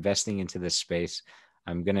space or investing into this space,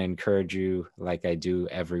 I'm going to encourage you, like I do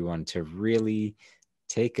everyone, to really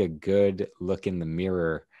take a good look in the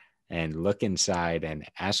mirror and look inside and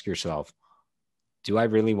ask yourself, do I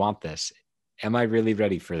really want this? Am I really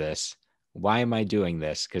ready for this? Why am I doing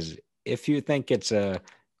this? Because if you think it's a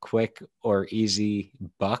quick or easy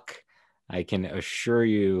buck, I can assure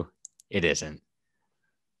you it isn't.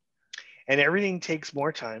 And everything takes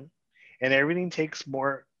more time, and everything takes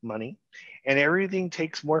more money, and everything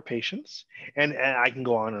takes more patience. And I can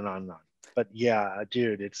go on and on and on. But yeah,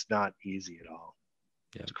 dude, it's not easy at all.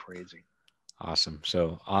 Yep. It's crazy. Awesome.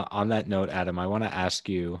 So on that note, Adam, I want to ask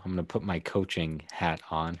you, I'm going to put my coaching hat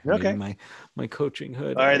on, Okay. maybe my coaching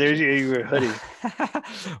hood. All right, there's your hoodie.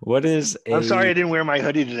 What is I'm sorry I didn't wear my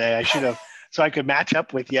hoodie today. I should have, so I could match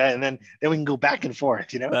up with you, and then we can go back and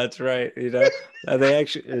forth, you know? That's right. They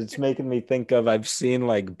actually, it's making me think of, I've seen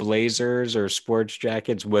like blazers or sports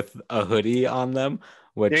jackets with a hoodie on them,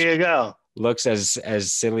 which There you go. looks as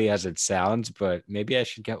silly as it sounds, but maybe I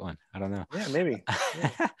should get one. I don't know. Yeah, maybe.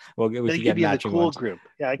 Yeah. we Then could you get could be in the matching cool ones. group.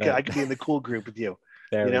 Yeah, I could be in the cool group with you.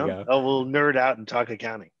 There You we know? go. Oh, we'll nerd out and talk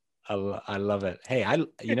accounting. I love it. Hey, I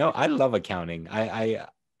love accounting. I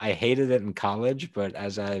hated it in college, but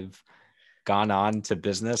as I've gone on to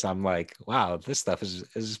business, I'm like, wow, this stuff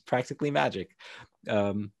is practically magic.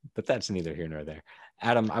 But that's neither here nor there.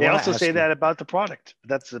 Adam, I They want to also ask say you. that about the product. But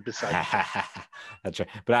that's beside the point. That's right.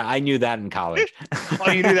 But I knew that in college. Oh,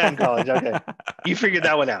 you knew that in college. Okay. You figured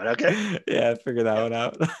that one out. Okay. Yeah, I figured that Yeah. one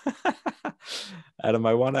out. Adam,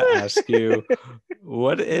 I want to ask you,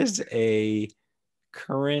 what is a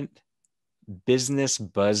current business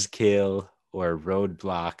buzzkill or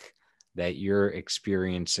roadblock that you're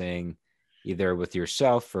experiencing either with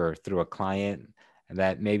yourself or through a client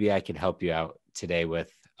that maybe I can help you out today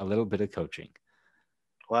with a little bit of coaching?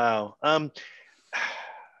 Wow.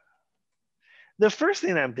 The first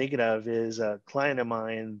thing I'm thinking of is a client of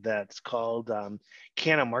mine that's called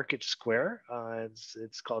Canna Market Square.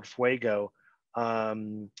 It's called Fuego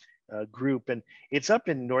Group, and it's up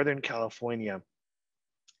in Northern California,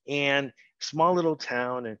 and small little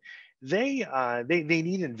town, and they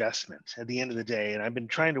need investment at the end of the day. And I've been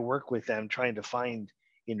trying to work with them, trying to find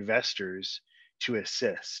investors to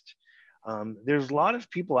assist. There's a lot of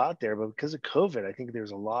people out there, but because of COVID, I think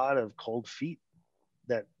there's a lot of cold feet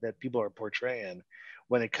that people are portraying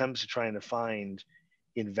when it comes to trying to find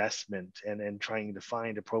investment and trying to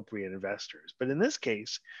find appropriate investors. But in this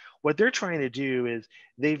case, what they're trying to do is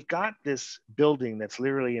they've got this building that's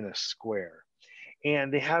literally in a square,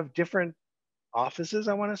 and they have different offices,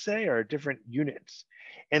 I want to say, or different units.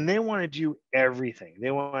 And they want to do everything.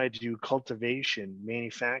 They want to do cultivation,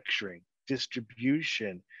 manufacturing,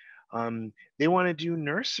 distribution. They want to do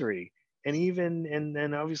nursery, and even and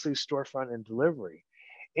then obviously storefront and delivery.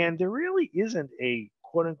 And there really isn't a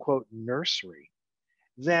quote unquote nursery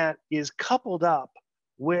that is coupled up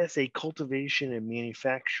with a cultivation and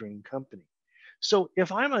manufacturing company. So if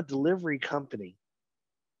I'm a delivery company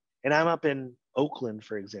and I'm up in Oakland,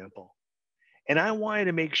 for example, and I wanted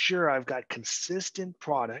to make sure I've got consistent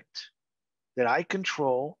product that I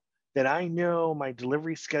control, that I know my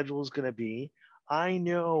delivery schedule is going to be, I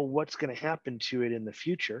know what's going to happen to it in the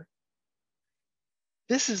future,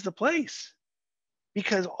 this is the place.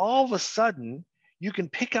 Because all of a sudden, you can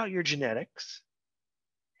pick out your genetics,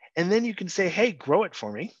 and then you can say, hey, grow it for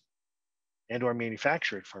me and or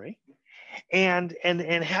manufacture it for me, and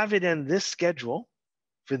have it in this schedule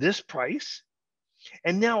for this price.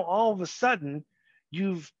 And now all of a sudden,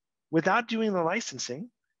 you've, without doing the licensing,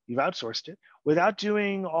 you've outsourced it, without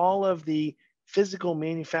doing all of the physical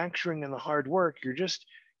manufacturing and the hard work,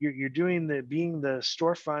 you're doing being the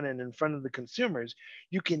storefront and in front of the consumers.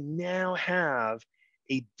 You can now have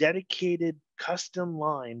a dedicated custom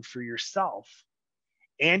line for yourself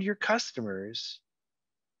and your customers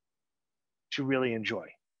to really enjoy.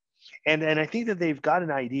 And I think that they've got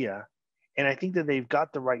an idea, and I think that they've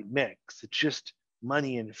got the right mix. It's just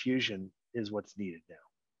money infusion is what's needed now.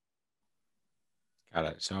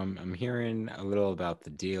 Got it. So I'm hearing a little about the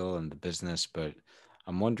deal and the business, but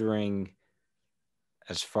I'm wondering,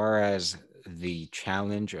 as far as the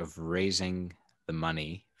challenge of raising the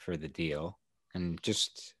money for the deal, and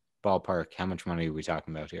just ballpark, how much money are we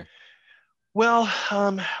talking about here? Well,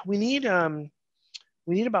 we need about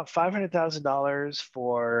 $500,000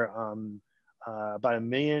 for about $1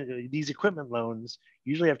 million. These equipment loans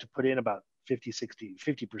usually have to put in about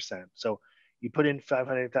 50%. So you put in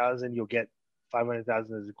 500,000, you'll get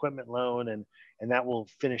 500,000 as equipment loan, and that will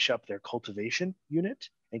finish up their cultivation unit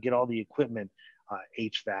and get all the equipment,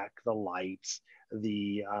 HVAC, the lights,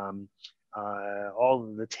 the all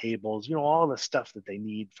of the tables, all the stuff that they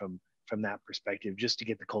need from that perspective, just to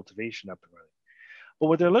get the cultivation up and running. But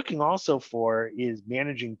what they're looking also for is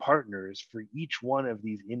managing partners for each one of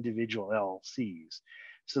these individual LLCs.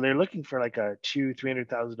 So they're looking for like a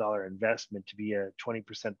 $200,000-$300,000 investment to be a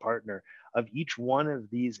 20% partner of each one of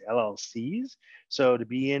these LLCs. So to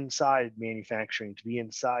be inside manufacturing, to be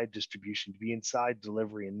inside distribution, to be inside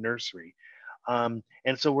delivery and nursery. And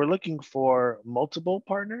so we're looking for multiple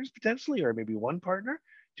partners potentially, or maybe one partner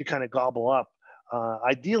to kind of gobble up.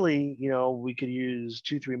 Ideally, we could use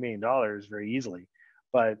 $2-3 million very easily,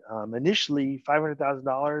 but initially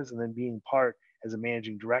 $500,000, and then being part as a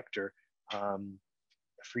managing director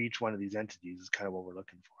for each one of these entities is kind of what we're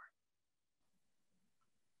looking for.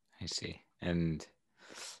 I see. And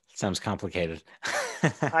it sounds complicated.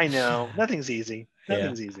 I know. Nothing's easy. Yeah.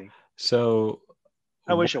 Nothing's easy. So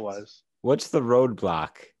I wish it was. What's the roadblock?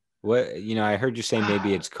 I heard you say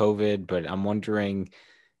maybe it's COVID, but I'm wondering,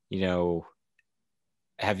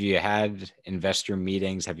 have you had investor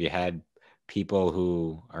meetings? Have you had people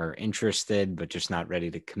who are interested but just not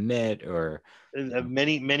ready to commit, or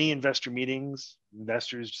many investor meetings,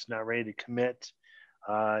 investors just not ready to commit.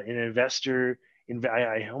 An investor,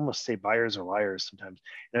 I almost say buyers are liars sometimes.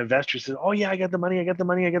 An investor says, "Oh yeah, I got the money. I got the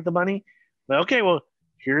money. I got the money." Well, okay, well,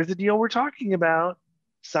 here's the deal we're talking about.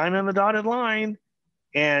 Sign on the dotted line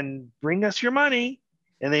and bring us your money.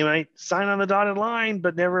 And they might sign on the dotted line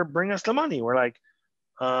but never bring us the money. We're like,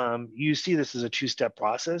 you see, this is a two-step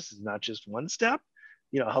process. It's not just one step.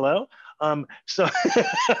 Hello. So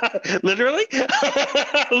literally,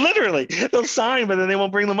 literally, they'll sign, but then they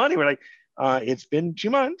won't bring the money. We're like, it's been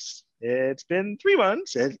 2 months. It's been 3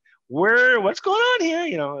 months. What's going on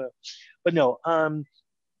here? But no,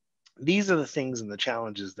 these are the things and the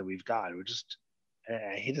challenges that we've got. We're just,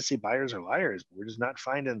 I hate to say buyers are liars, but we're just not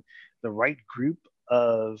finding the right group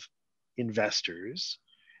of investors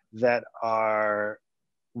that are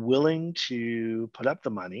willing to put up the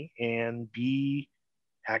money and be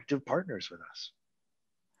active partners with us.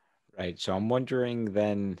 Right. So I'm wondering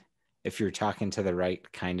then if you're talking to the right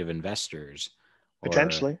kind of investors.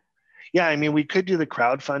 Potentially. Yeah. I mean, we could do the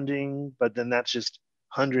crowdfunding, but then that's just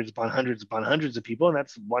hundreds upon hundreds upon hundreds of people. And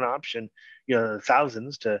that's one option,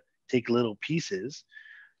 thousands to take little pieces.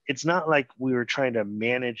 It's not like we were trying to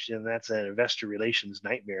manage, and that's an investor relations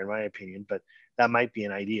nightmare, in my opinion, but that might be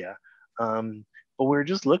an idea. But we're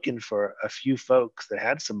just looking for a few folks that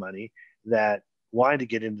had some money that wanted to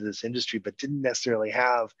get into this industry, but didn't necessarily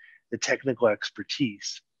have the technical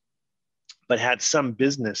expertise, but had some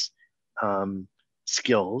business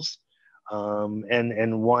skills,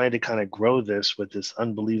 and wanted to kind of grow this with this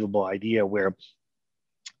unbelievable idea where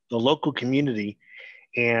the local community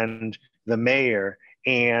and the mayor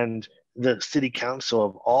and the city council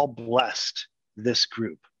have all blessed this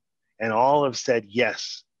group, and all have said,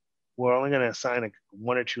 yes, we're only going to assign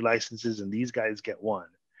 1 or 2 licenses, and these guys get 1.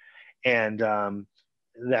 And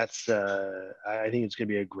that's, I think it's going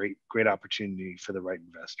to be a great, great opportunity for the right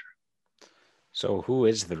investor. So who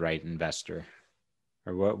is the right investor,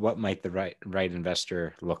 or what might the right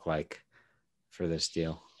investor look like for this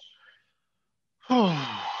deal?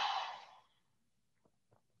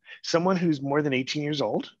 Someone who's more than 18 years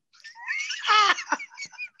old.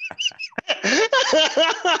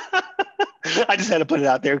 I just had to put it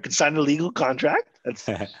out there. Could sign a legal contract. That's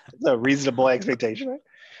a reasonable expectation,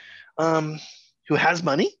 right? Who has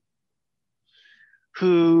money,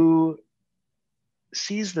 who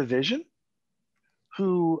sees the vision,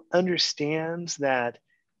 who understands that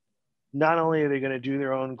not only are they going to do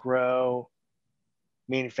their own grow,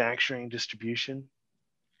 manufacturing, distribution,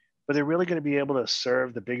 but they're really going to be able to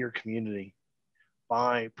serve the bigger community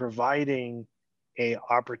by providing an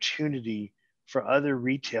opportunity for other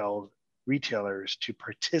retailers to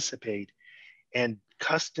participate and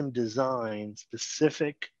custom design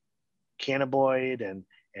specific cannabinoid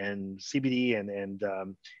and CBD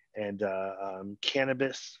and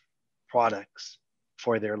cannabis products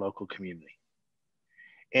for their local community.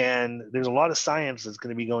 And there's a lot of science that's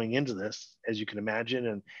going to be going into this, as you can imagine,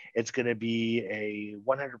 and it's going to be a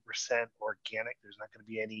 100% organic. There's not going to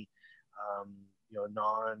be any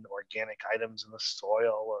non-organic items in the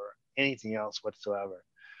soil or anything else whatsoever.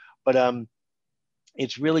 But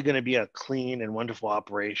it's really going to be a clean and wonderful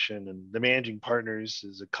operation. And the managing partners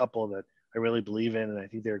is a couple that I really believe in, and I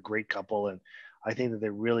think they're a great couple, and I think that they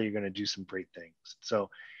really are going to do some great things. So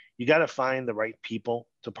you got to find the right people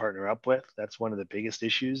to partner up with. That's one of the biggest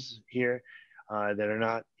issues here, that are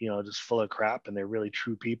not, just full of crap, and they're really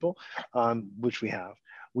true people, which we have.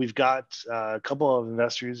 We've got a couple of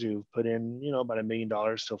investors who've put in, about $1 million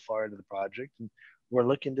so far into the project, and we're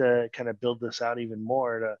looking to kind of build this out even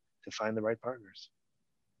more to find the right partners.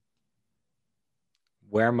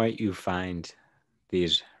 Where might you find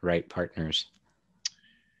these right partners?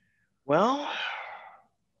 Well,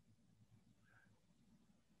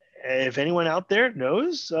 if anyone out there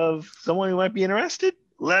knows of someone who might be interested,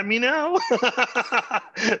 let me know.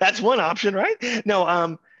 That's one option, right?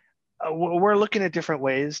 No, we're looking at different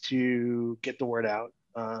ways to get the word out.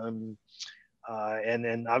 And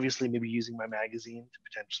then obviously maybe using my magazine to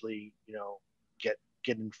potentially,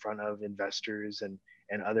 get in front of investors and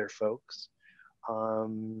other folks.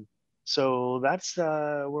 So that's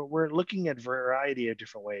we're looking at a variety of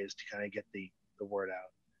different ways to kind of get the word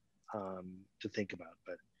out, to think about,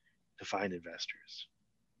 but to find investors.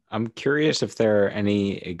 I'm curious if there are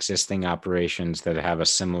any existing operations that have a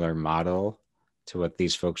similar model to what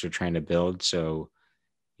these folks are trying to build. So,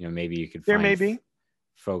 maybe you could There find may be.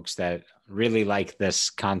 folks that really like this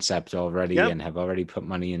concept already Yep. and have already put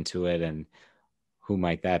money into it. And who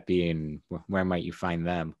might that be, and where might you find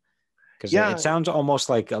them? Because Yeah. it sounds almost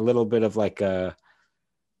like a little bit of like a,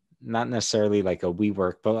 not necessarily like a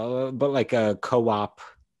WeWork, but like a co-op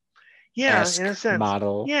Yeah, in a sense.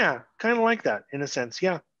 model. Yeah, kind of like that in a sense.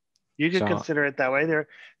 Yeah, you could So, consider it that way. There,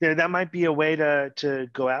 that might be a way to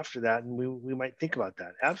go after that, and we might think about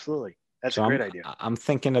that. Absolutely, that's a so great idea. I'm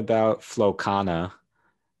thinking about Flocana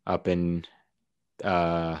up in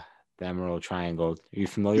the Emerald Triangle. Are you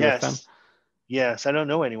familiar with them? Yes. I don't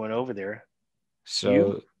know anyone over there. Do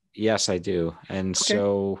you? So yes, I do. And Okay.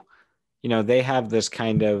 so, they have this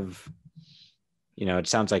kind of, it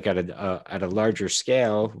sounds like at a larger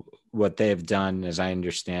scale, what they've done, as I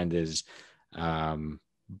understand, is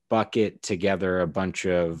bucket together a bunch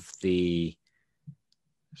of the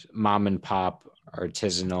mom and pop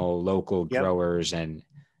artisanal local Yep. growers and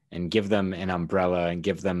give them an umbrella and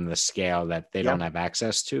give them the scale that they Yep. don't have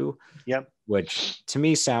access to, Yep. which to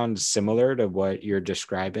me sounds similar to what you're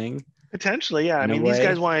describing. Potentially, yeah. I In a mean, way.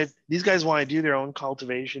 these guys want to do their own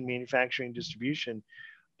cultivation, manufacturing, distribution,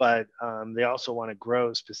 but they also want to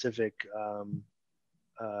grow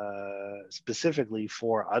specifically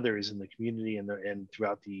for others in the community and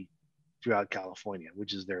throughout California,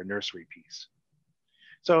 which is their nursery piece.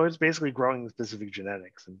 So it's basically growing the specific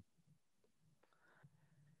genetics. And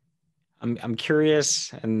I'm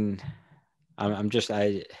curious, and I'm just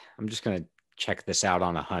gonna check this out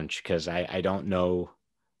on a hunch because I don't know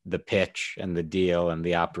the pitch and the deal and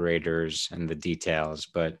the operators and the details,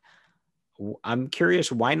 but I'm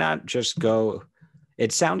curious, why not just go?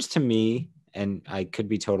 It sounds to me, and I could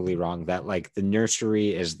be totally wrong, that like the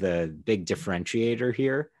nursery is the big differentiator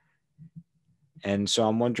here. And so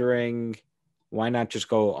I'm wondering, why not just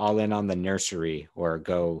go all in on the nursery, or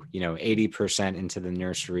go, 80% into the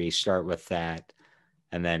nursery, start with that,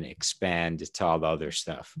 and then expand to all the other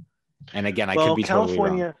stuff. And again, I could be totally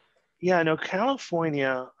wrong.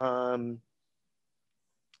 California.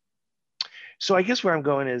 So I guess where I'm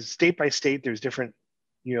going is state by state, there's different,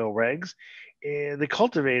 regs. And the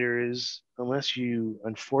cultivators, unless you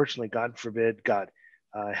unfortunately, God forbid,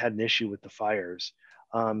 had an issue with the fires,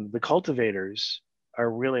 the cultivators are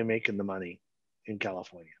really making the money in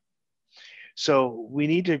California. So we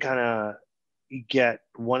need to kind of get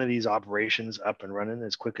one of these operations up and running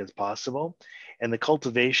as quick as possible. And the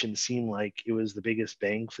cultivation seemed like it was the biggest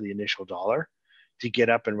bang for the initial dollar to get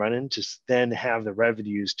up and running, to then have the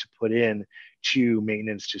revenues to put in to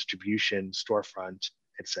maintenance, distribution, storefront,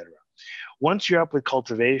 etc. Once you're up with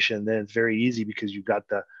cultivation, then it's very easy because you've got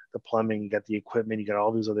the plumbing, you got the equipment, you got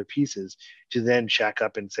all these other pieces to then shack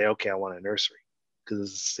up and say, okay, I want a nursery, because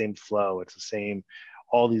it's the same flow, it's the same,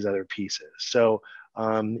 all these other pieces. So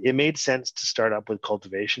it made sense to start up with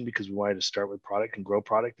cultivation because we wanted to start with product and grow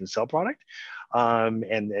product and sell product,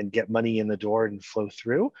 and get money in the door and flow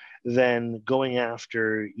through. Then going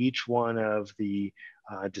after each one of the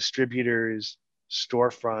distributors,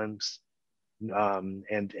 storefronts,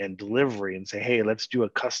 and delivery, and say, hey, let's do a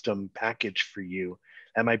custom package for you.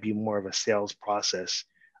 That might be more of a sales process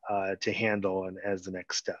to handle and as the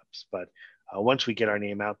next steps. But once we get our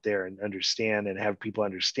name out there and understand and have people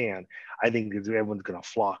understand, I think everyone's going to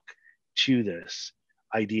flock to this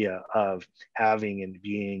idea of having and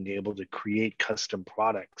being able to create custom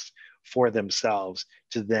products for themselves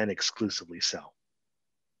to then exclusively sell.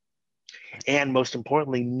 And most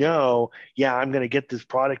importantly, I'm going to get this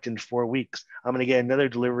product in 4 weeks. I'm going to get another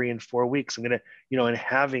delivery in 4 weeks. I'm going to, and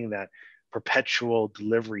having that perpetual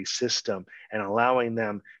delivery system and allowing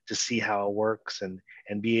them to see how it works and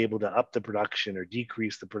be able to up the production or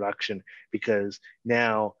decrease the production, because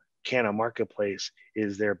now Canna Marketplace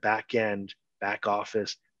is their back end, back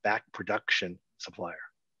office, back production supplier.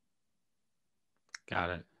 Got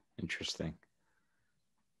it. Interesting.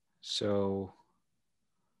 So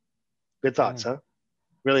good thoughts, huh?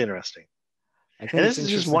 Really interesting. I think and this is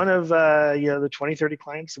just one of the 20, 30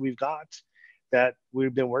 clients that we've got that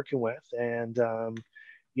we've been working with. And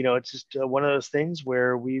it's just one of those things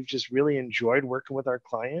where we've just really enjoyed working with our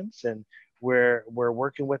clients, and we're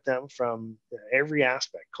working with them from every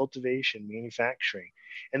aspect, cultivation, manufacturing.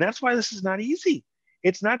 And that's why this is not easy.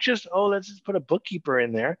 It's not just, oh, let's just put a bookkeeper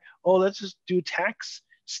in there. Oh, let's just do tax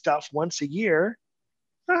stuff once a year.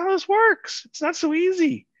 That's not how this works. It's not so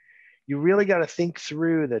easy. You really got to think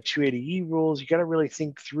through the 280E rules. You got to really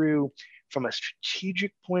think through from a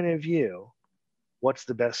strategic point of view, what's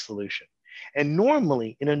the best solution. And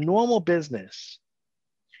normally in a normal business,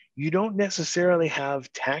 you don't necessarily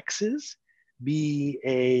have taxes be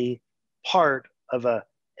a part of a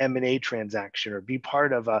M&A transaction or be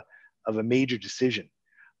part of a major decision.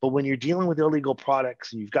 But when you're dealing with illegal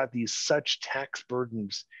products and you've got these such tax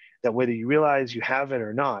burdens that whether you realize you have it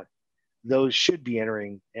or not, those should be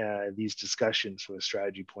entering these discussions from a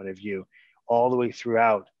strategy point of view all the way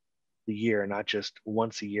throughout the year, not just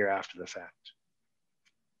once a year after the fact.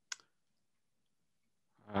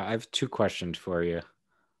 I have two questions for you.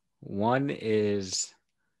 One is,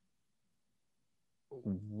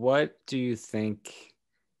 what do you think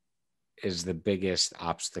is the biggest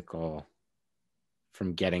obstacle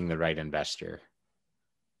from getting the right investor?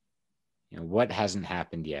 What hasn't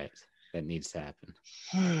happened yet that needs to happen?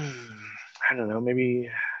 I don't know. Maybe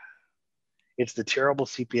it's the terrible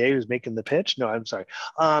CPA who's making the pitch. No, I'm sorry.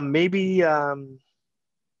 Maybe, I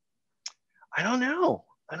don't know.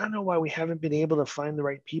 I don't know why we haven't been able to find the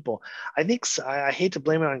right people. I think, I hate to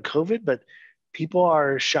blame it on COVID, but people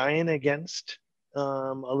are shying against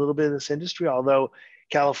a little bit of this industry, although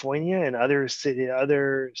California and other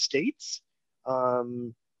states,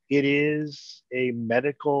 it is a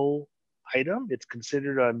medical item. It's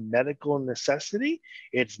considered a medical necessity.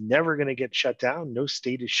 It's never going to get shut down. No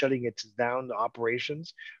state is shutting it down to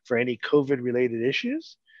operations for any COVID related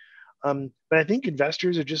issues. But I think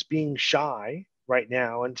investors are just being shy right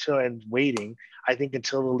now and waiting, I think,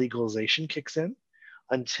 until the legalization kicks in,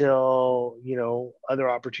 until, other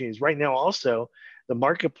opportunities. Right now, also, the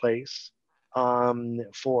marketplace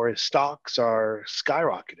for stocks are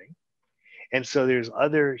skyrocketing. And so there's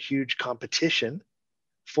other huge competition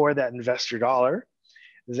for that investor dollar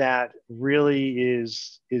that really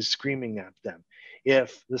is screaming at them.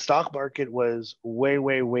 If the stock market was way,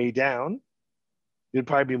 way, way down, there'd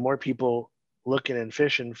probably be more people looking and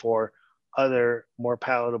fishing for other more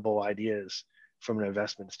palatable ideas from an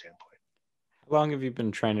investment standpoint. How long have you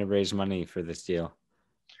been trying to raise money for this deal?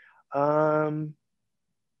 About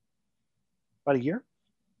a year,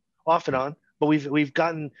 off and on. But we've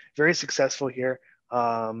gotten very successful here,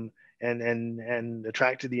 and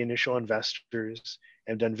attracted the initial investors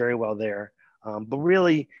and done very well there. But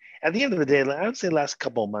really, at the end of the day, I would say the last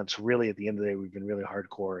couple of months, really at the end of the day, we've been really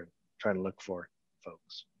hardcore and trying to look for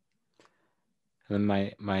folks. And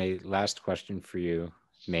then my last question for you,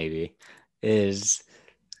 maybe, is...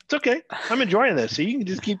 It's okay. I'm enjoying this. So you can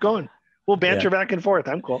just keep going. We'll banter back and forth.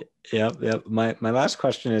 I'm cool. Yep. My last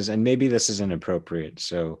question is, and maybe this is inappropriate,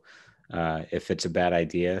 so if it's a bad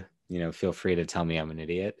idea, feel free to tell me I'm an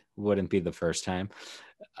idiot. Wouldn't be the first time.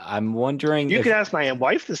 I'm wondering. You could ask my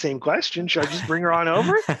wife the same question. Should I just bring her on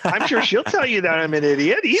over? I'm sure she'll tell you that I'm an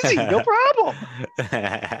idiot. Easy, no problem.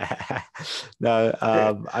 No,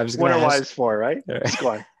 I was what going are to wives for, right? Just go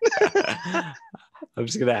on. I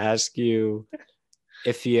was going to ask you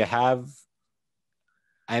if you have.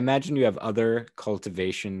 I imagine you have other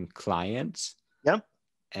cultivation clients. Yep.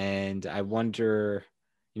 And I wonder,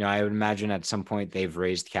 I would imagine at some point they've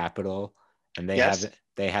raised capital and they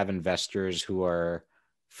have investors who are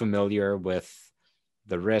familiar with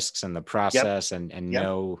the risks and the process and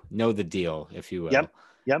know the deal, if you will.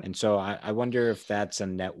 Yep. And so I wonder if that's a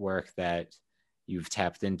network that you've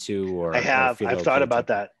tapped into or I have. I've thought about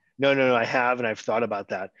that. No, I have, and I've thought about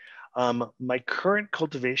that. My current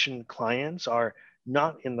cultivation clients are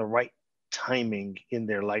not in the right timing in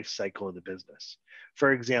their life cycle of the business.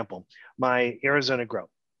 For example, my Arizona grow,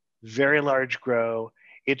 very large grow.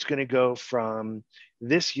 It's going to go from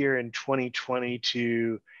this year in 2020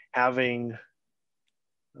 to having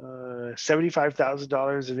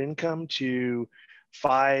 $75,000 of income to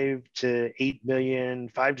 5 to 8 million,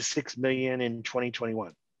 5 to 6 million in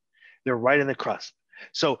 2021. They're right in the cusp.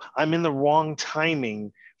 So I'm in the wrong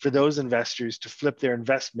timing for those investors to flip their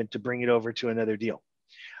investment to bring it over to another deal.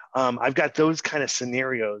 I've got those kind of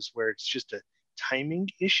scenarios where it's just a timing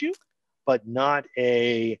issue, but not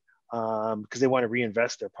a, because they want to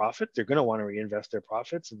reinvest their profits. They're going to want to reinvest their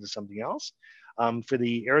profits into something else. For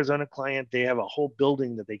the Arizona client, they have a whole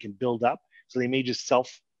building that they can build up. So they may just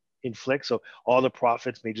self-inflict. So all the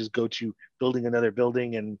profits may just go to building another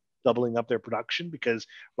building and doubling up their production, because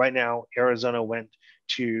right now Arizona went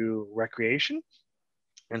to recreation.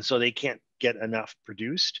 And so they can't get enough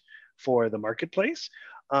produced for the marketplace.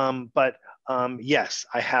 But yes,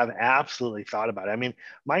 I have absolutely thought about it. I mean,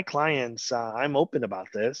 my clients, I'm open about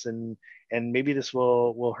this, and maybe this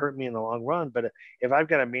will hurt me in the long run. But if I've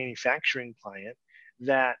got a manufacturing client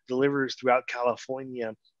that delivers throughout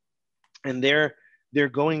California, and they're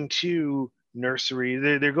going to nursery,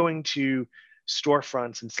 they're going to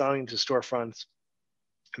storefronts and selling to storefronts,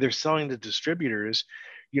 they're selling to distributors,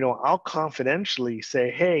 I'll confidentially say,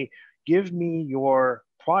 hey, give me your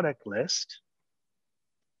product list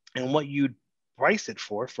and what you'd price it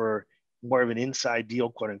for more of an inside deal,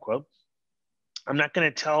 quote unquote. I'm not going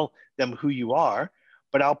to tell them who you are,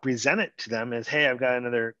 but I'll present it to them as, hey, I've got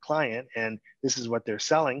another client and this is what they're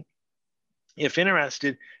selling. If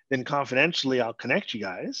interested, then confidentially, I'll connect you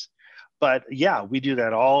guys. But yeah, we do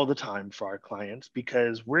that all the time for our clients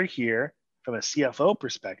because we're here from a CFO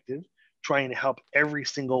perspective, trying to help every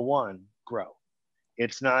single one grow.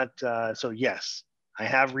 It's not, so yes, I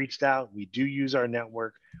have reached out. We do use our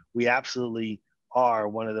network. We absolutely are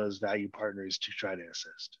one of those value partners to try to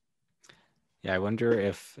assist. Yeah, I wonder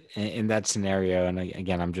if in that scenario, and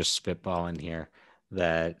again, I'm just spitballing here,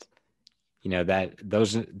 that that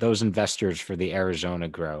those investors for the Arizona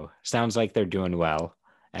grow sounds like they're doing well,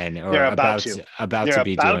 and or They're about to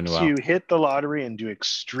be doing well. Hit the lottery and do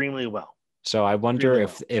extremely well. So I wonder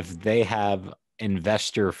if they have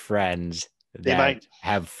investor friends that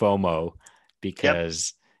have FOMO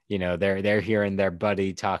because they're hearing their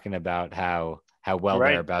buddy talking about how well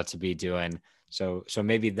they're about to be doing. So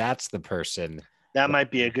maybe that's the person. That might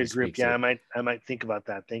be a good group. Yeah, I might think about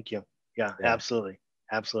that. Thank you. Yeah. Absolutely.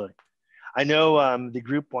 I know the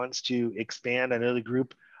group wants to expand. I know the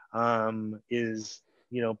group is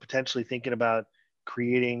potentially thinking about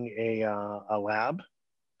creating a lab,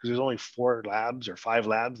 because there's only 4 labs or 5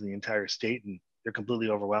 labs in the entire state, and they're completely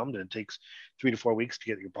overwhelmed. And it takes 3 to 4 weeks to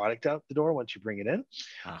get your product out the door once you bring it in.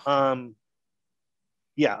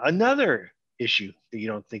 Another issue that you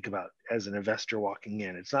don't think about as an investor walking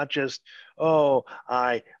in. It's not just, oh,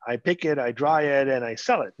 I pick it, I dry it, and I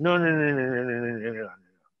sell it. No.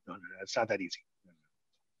 It's not that easy.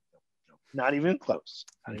 No. Not even close.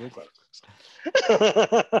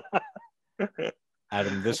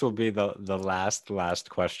 Adam, this will be the last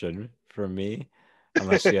question from me,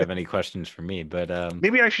 unless you have any questions for me. But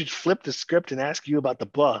maybe I should flip the script and ask you about the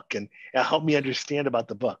book and help me understand about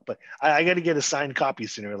the book. But I got to get a signed copy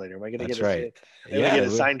sooner or later. Am I going to get a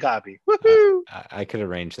signed copy? Woohoo! I could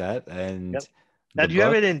arrange that. And now, do you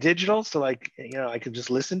have it in digital? So I could just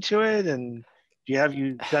listen to it. And have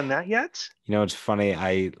you done that yet? It's funny.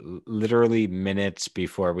 I literally minutes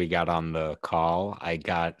before we got on the call, I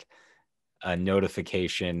got a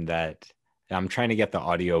notification that I'm trying to get the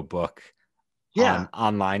audio book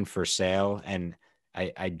online for sale. And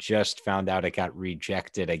I just found out it got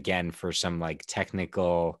rejected again for some like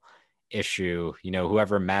technical issue.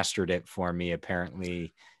 Whoever mastered it for me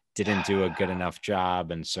apparently didn't do a good enough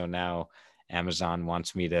job. And so now Amazon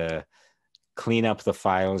wants me to clean up the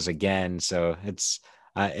files again. So it's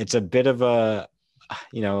a bit of a,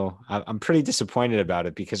 I'm pretty disappointed about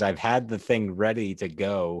it because I've had the thing ready to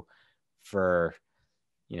go for,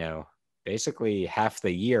 basically half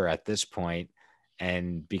the year at this point.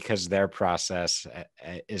 And because their process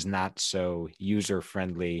is not so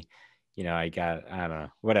user-friendly, I don't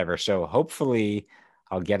know, whatever. So hopefully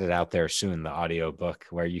I'll get it out there soon, the audiobook,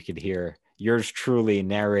 where you could hear yours truly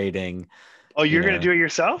narrating. Oh, you're going to do it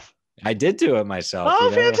yourself? I did do it myself.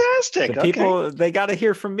 Oh, fantastic. The people, they got to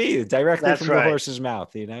hear from me directly from the horse's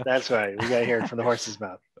mouth, That's right. We got to hear it from the horse's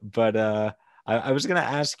mouth. But I was going to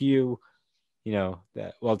ask you, to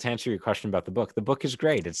answer your question about the book is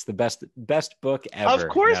great. It's the best book ever. Of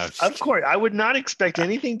course. I would not expect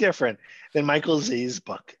anything different than Michael Z's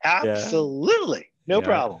book. Absolutely. No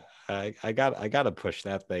problem. I got to push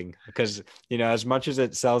that thing because, as much as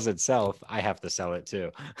it sells itself, I have to sell it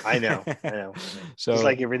too. I know. So just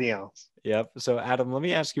like everything else. Yep. So Adam, let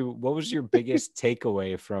me ask you, what was your biggest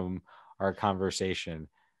takeaway from our conversation?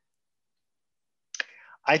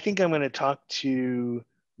 I think I'm going to talk to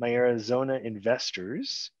my Arizona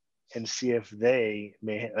investors and see if they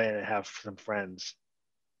may have some friends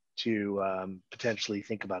to potentially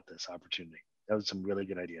think about this opportunity. That was some really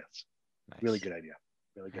good ideas. Nice. Really good idea.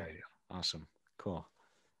 Awesome. Cool.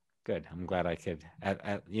 Good. I'm glad I could,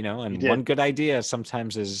 and one good idea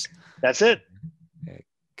sometimes is. That's it.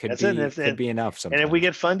 Could be enough sometimes. And if we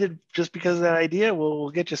get funded just because of that idea, we'll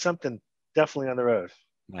get you something definitely on the road.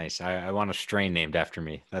 Nice. I want a strain named after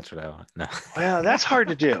me. That's what I want. No. Well, that's hard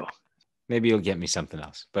to do. Maybe you'll get me something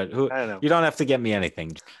else, but I don't know. You don't have to get me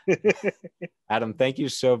anything. Adam, thank you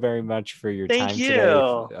so very much for your time today.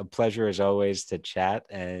 Thank you. A pleasure as always to chat,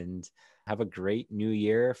 and have a great new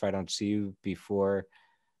year if I don't see you before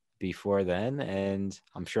then. And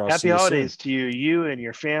I'm sure I'll see Happy you holidays soon. to you and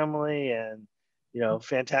your family, and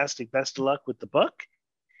fantastic. Best of luck with the book.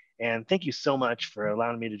 And thank you so much for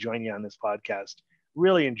allowing me to join you on this podcast.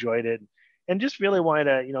 Really enjoyed it, and just really wanted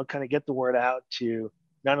to, kind of get the word out to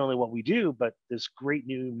not only what we do, but this great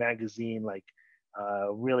new magazine.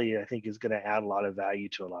 Really, I think is going to add a lot of value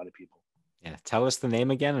to a lot of people. Yeah. Tell us the name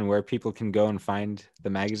again and where people can go and find the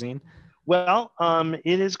magazine. Well,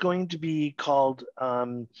 it is going to be called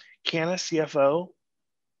CannaCFO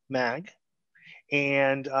Mag.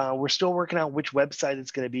 And we're still working out which website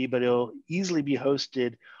it's going to be, but it'll easily be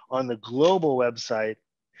hosted on the global website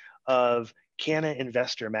of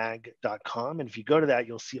cannainvestormag.com. And if you go to that,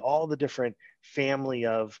 you'll see all the different family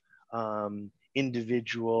of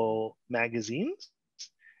individual magazines.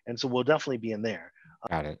 And so we'll definitely be in there.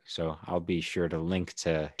 Got it. So I'll be sure to link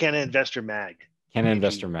to Canna Investor Mag.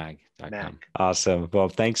 CannaInvestorMag.com. Awesome. Well,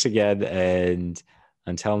 thanks again. And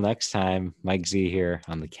until next time, Mike Z here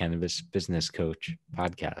on the Cannabis Business Coach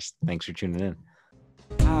podcast. Thanks for tuning in.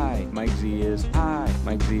 Hi, Mike Z is. Hi,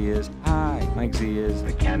 Mike Z is. Hi, Mike Z is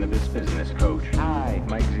the Cannabis Business Coach. Hi,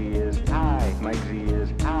 Mike Z is. Hi, Mike Z is.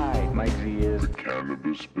 Hi, Mike Z is the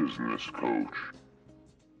Cannabis Business Coach.